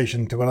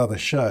conversation to another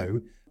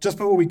show. Just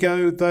before we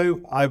go,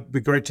 though, it'd be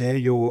great to hear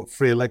your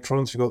free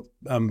electrons. You've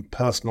got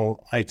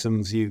personal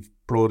items you've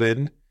brought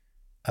in.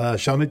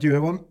 Shana, do you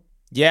have one?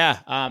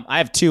 Yeah, I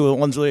have two.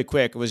 One's really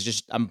quick. It was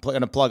just, I'm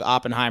going to plug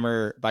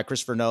Oppenheimer by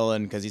Christopher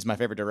Nolan because he's my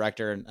favorite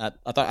director. And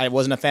I thought I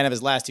wasn't a fan of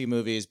his last two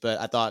movies, but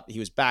I thought he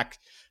was back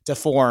to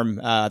form.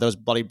 That was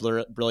bloody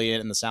brilliant,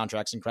 and the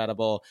soundtrack's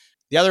incredible.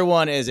 The other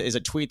one is a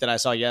tweet that I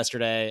saw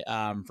yesterday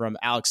from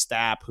Alex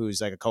Stapp,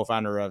 who's like a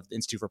co-founder of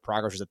Institute for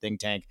Progress, which is a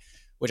think tank,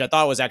 which I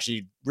thought was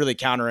actually really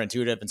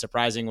counterintuitive and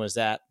surprising, was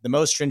that the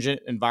most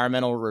stringent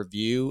environmental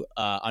review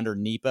under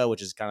NEPA,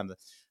 which is kind of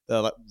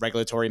the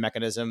regulatory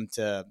mechanism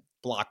to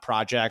block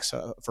projects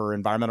for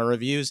environmental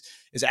reviews,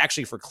 is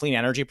actually for clean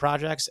energy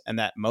projects, and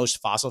that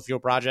most fossil fuel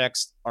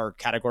projects are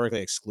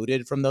categorically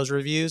excluded from those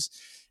reviews.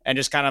 And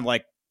just kind of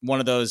like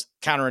one of those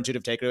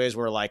counterintuitive takeaways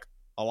where like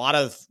a lot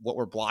of what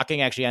we're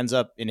blocking actually ends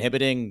up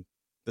inhibiting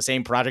the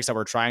same projects that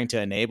we're trying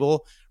to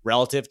enable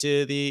relative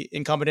to the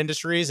incumbent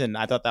industries. And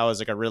I thought that was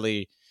like a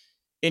really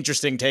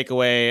interesting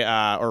takeaway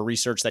or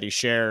research that he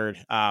shared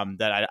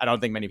that I don't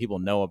think many people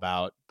know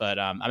about. But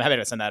I'm happy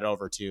to send that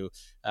over to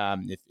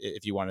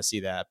if you want to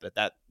see that. But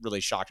that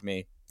really shocked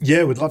me.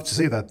 Yeah, we'd love to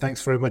see that.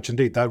 Thanks very much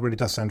indeed. That really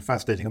does sound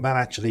fascinating. And that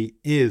actually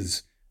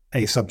is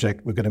a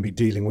subject we're going to be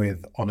dealing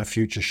with on a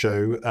future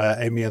show.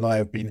 Amy and I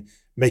have been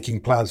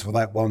making plans for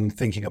that one,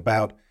 thinking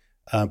about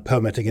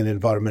permitting and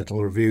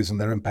environmental reviews and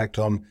their impact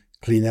on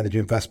clean energy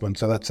investment.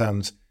 So that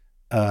sounds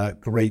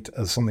great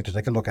as something to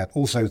take a look at.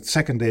 Also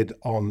seconded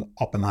on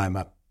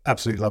Oppenheimer.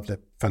 Absolutely loved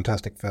it.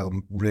 Fantastic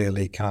film.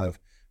 Really kind of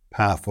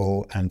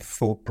powerful and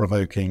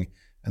thought-provoking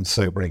and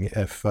sobering.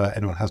 If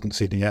anyone hasn't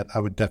seen it yet, I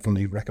would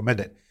definitely recommend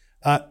it.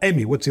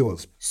 Amy, what's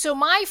yours? So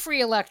my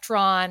free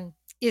electron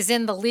is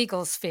in the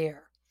legal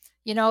sphere.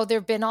 There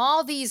have been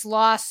all these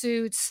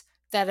lawsuits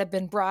that have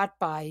been brought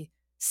by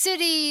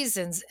cities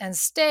and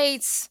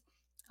states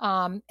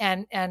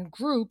and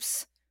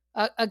groups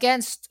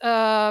against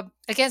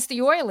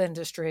the oil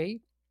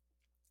industry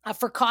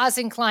for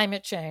causing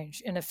climate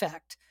change, in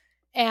effect.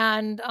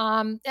 And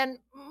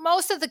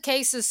most of the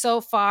cases so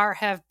far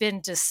have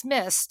been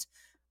dismissed.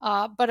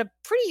 But a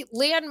pretty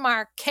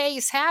landmark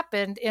case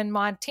happened in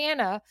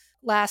Montana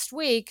last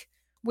week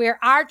where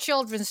Our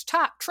Children's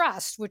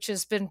Trust, which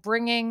has been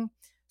bringing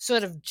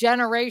sort of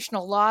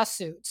generational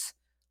lawsuits,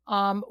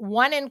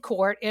 won in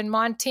court in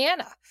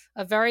Montana,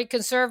 a very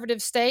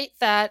conservative state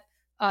that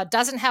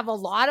doesn't have a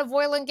lot of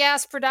oil and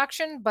gas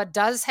production, but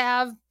does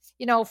have,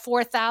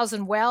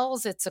 4,000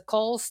 wells. It's a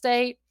coal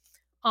state.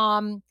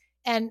 And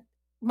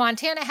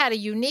Montana had a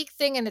unique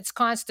thing in its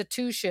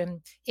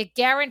constitution. It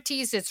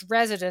guarantees its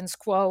residents,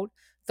 quote,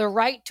 the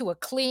right to a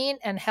clean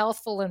and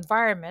healthful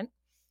environment.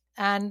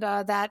 And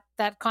that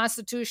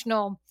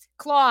constitutional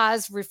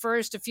clause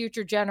refers to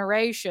future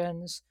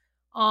generations.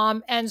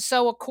 And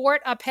so a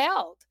court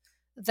upheld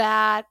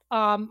that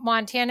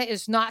Montana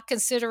is not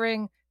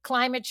considering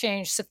climate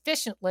change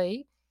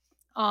sufficiently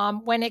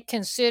when it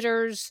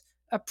considers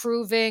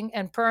approving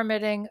and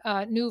permitting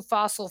new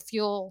fossil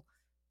fuel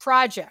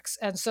projects.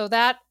 And so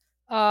that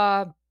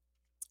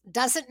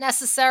doesn't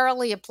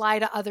necessarily apply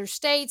to other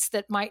states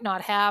that might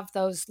not have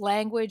those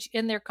language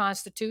in their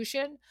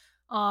constitution.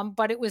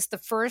 But it was the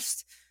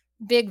first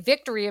big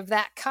victory of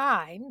that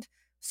kind,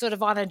 sort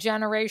of on a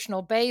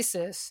generational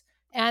basis.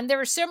 And there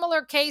are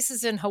similar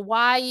cases in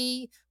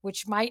Hawaii,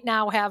 which might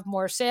now have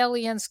more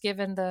salience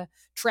given the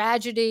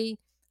tragedy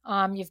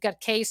You've got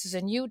cases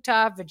in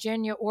Utah,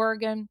 Virginia,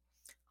 Oregon.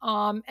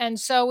 And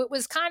so it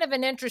was kind of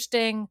an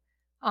interesting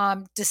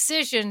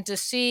decision to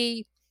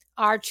see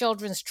our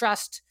children's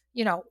trust,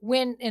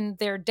 win in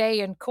their day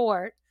in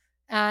court.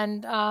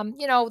 And,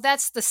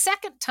 that's the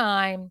second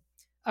time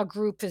a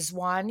group has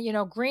won.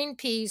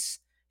 Greenpeace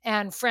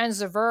and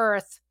Friends of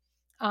Earth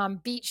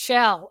beat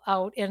Shell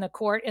out in a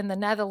court in the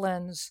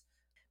Netherlands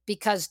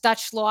because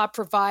Dutch law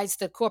provides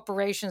that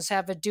corporations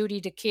have a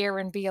duty to care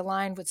and be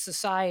aligned with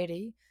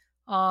society.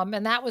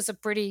 And that was a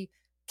pretty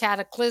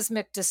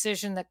cataclysmic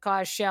decision that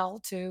caused Shell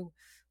to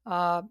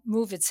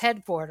move its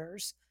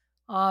headquarters.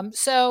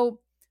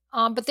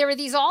 But there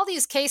are all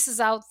these cases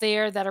out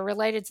there that are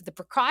related to the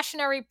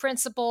precautionary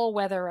principle,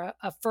 whether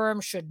a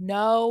firm should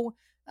know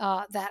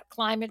that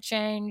climate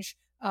change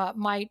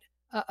might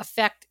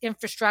affect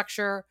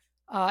infrastructure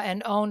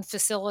and own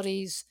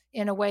facilities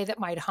in a way that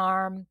might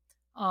harm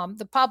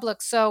the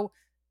public. So,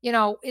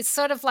 it's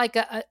sort of like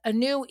a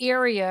new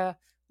area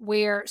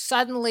where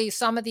suddenly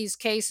some of these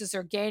cases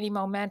are gaining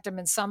momentum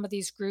and some of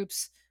these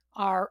groups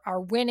are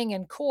winning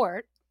in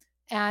court.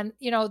 And,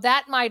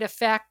 that might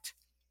affect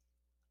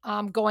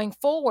going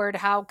forward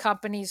how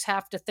companies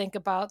have to think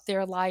about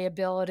their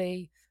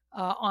liability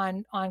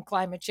on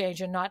climate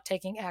change and not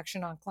taking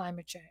action on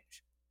climate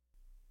change.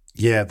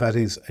 Yeah, that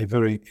is a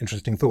very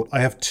interesting thought. I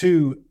have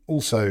two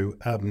also.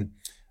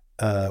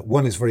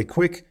 One is very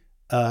quick.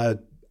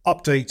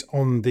 Update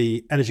on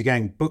the Energy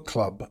Gang book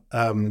club.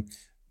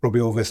 Robbie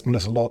Orvis,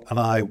 Melissa Lott, and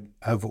I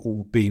have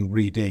all been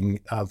reading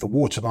The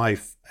Water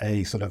Knife,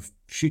 a sort of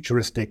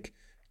futuristic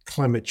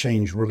climate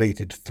change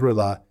related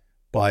thriller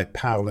by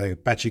Paolo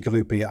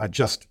Bacigalupi. I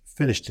just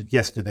finished it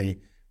yesterday.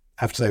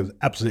 I have to say I was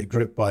absolutely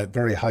gripped by it,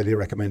 very highly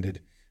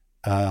recommended.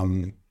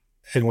 Anyone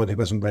who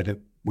hasn't read it,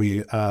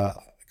 we are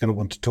going to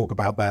want to talk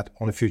about that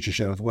on a future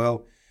show as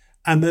well.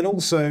 And then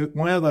also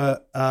my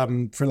other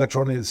for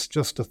Electron is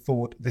just a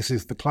thought. This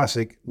is the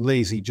classic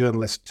lazy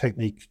journalist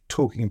technique,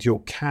 talking to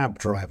your cab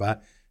driver.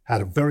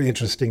 Had a very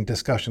interesting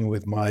discussion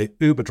with my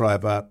Uber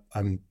driver.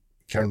 I'm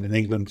currently in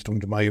England,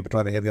 talking to my Uber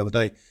driver here the other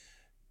day.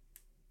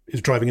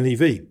 He's driving an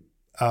EV,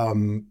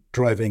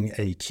 driving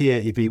a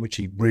Kia EV, which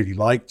he really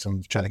liked, and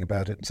was chatting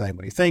about it and saying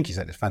what he thinks. He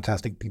said it's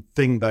fantastic. The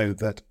thing, though,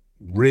 that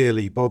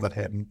really bothered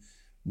him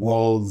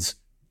was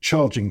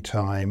charging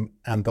time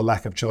and the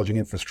lack of charging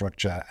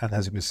infrastructure. And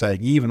as he was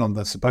saying, even on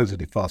the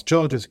supposedly fast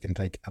chargers, it can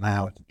take an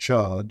hour to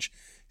charge.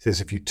 He says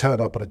if you turn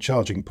up at a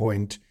charging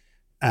point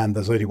and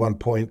there's only one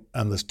point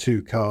and there's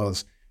two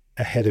cars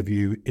ahead of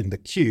you in the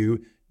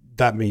queue,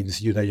 that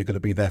means you're going to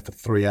be there for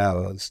 3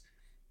 hours.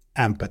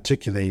 And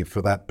particularly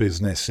for that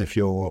business, if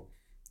you're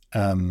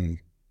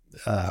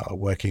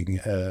working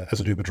as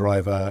an Uber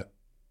driver,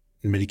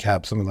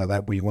 minicab, something like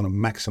that, where you want to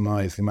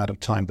maximize the amount of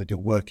time that you're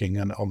working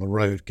and on the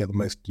road, get the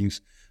most use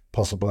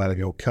possible out of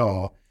your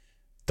car,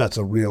 that's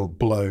a real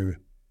blow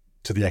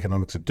to the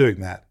economics of doing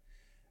that.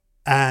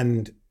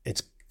 And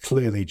it's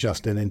clearly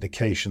just an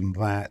indication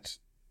that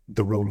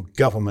the role of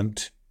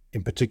government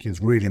in particular is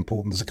really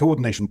important. There's a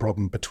coordination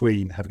problem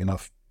between having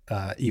enough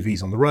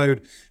EVs on the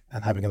road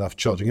and having enough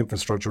charging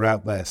infrastructure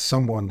out there.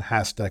 Someone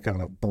has to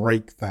kind of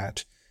break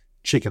that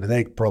chicken and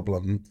egg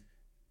problem.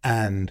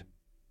 And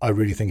I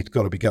really think it's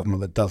got to be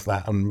government that does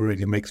that and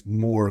really makes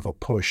more of a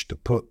push to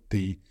put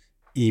the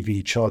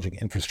EV charging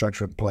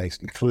infrastructure in place.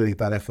 And clearly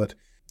that effort,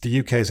 the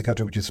UK is a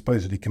country which is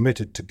supposedly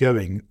committed to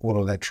going all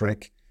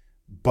electric,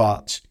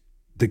 but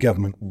the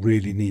government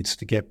really needs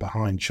to get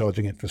behind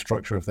charging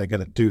infrastructure if they're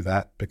going to do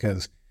that,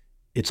 because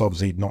it's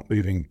obviously not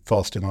moving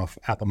fast enough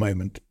at the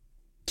moment.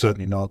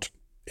 Certainly not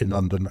in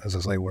London, as I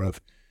say, where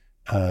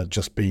I've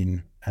just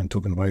been and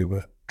talking to my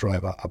Uber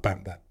driver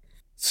about that.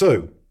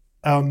 So,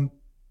 going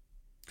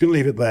to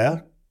leave it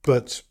there,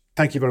 but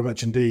thank you very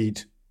much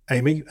indeed,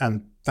 Amy,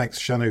 and thanks,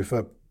 Shanu,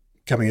 for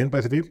coming in,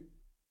 both of you.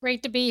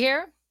 Great to be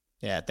here.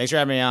 Yeah, thanks for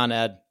having me on,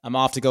 Ed. I'm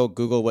off to go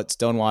Google what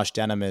stonewashed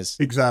denim is.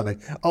 Exactly.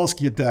 Ask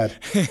your dad.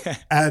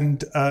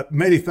 And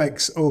many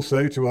thanks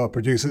also to our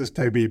producers,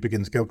 Toby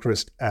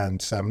Biggins-Gilchrist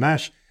and Sam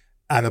Nash.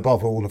 And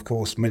above all, of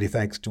course, many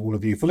thanks to all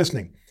of you for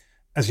listening.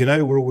 As you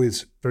know, we're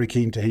always very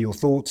keen to hear your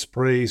thoughts,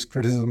 praise,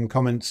 criticism,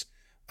 comments,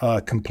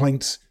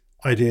 complaints,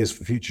 ideas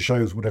for future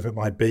shows, whatever it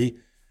might be.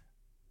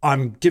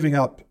 I'm giving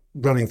up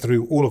running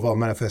through all of our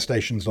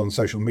manifestations on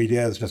social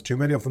media. There's just too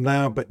many of them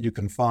now, but you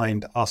can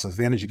find us as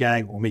the Energy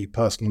Gang, or me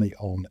personally,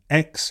 on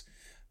X,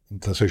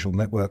 the social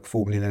network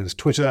formerly known as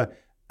Twitter,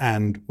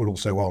 and we're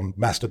also on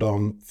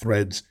Mastodon,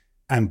 Threads,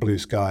 and Blue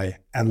Sky,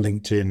 and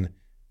LinkedIn,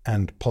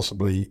 and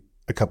possibly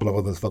a couple of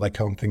others that I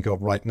can't think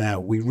of right now.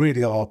 We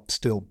really are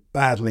still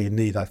badly in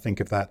need, I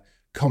think, of that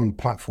common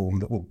platform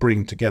that will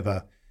bring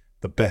together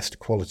the best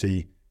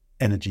quality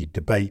energy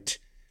debate.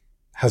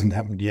 Hasn't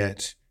happened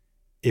yet.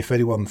 If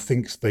anyone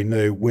thinks they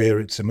know where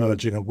it's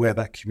emerging and where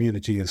that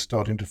community is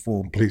starting to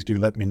form, please do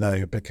let me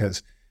know,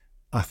 because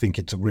I think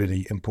it's a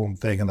really important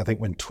thing. And I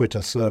think when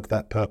Twitter served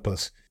that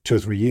purpose 2 or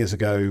 3 years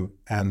ago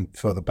and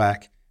further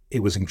back,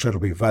 it was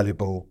incredibly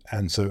valuable.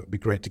 And so it'd be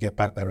great to get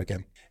back there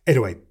again.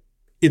 Anyway,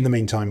 in the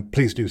meantime,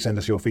 please do send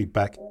us your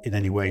feedback in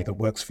any way that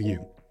works for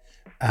you.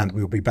 And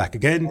we'll be back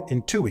again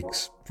in 2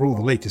 weeks for all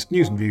the latest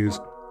news and views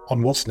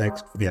on what's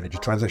next for the energy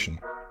transition.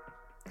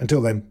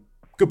 Until then,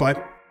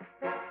 goodbye.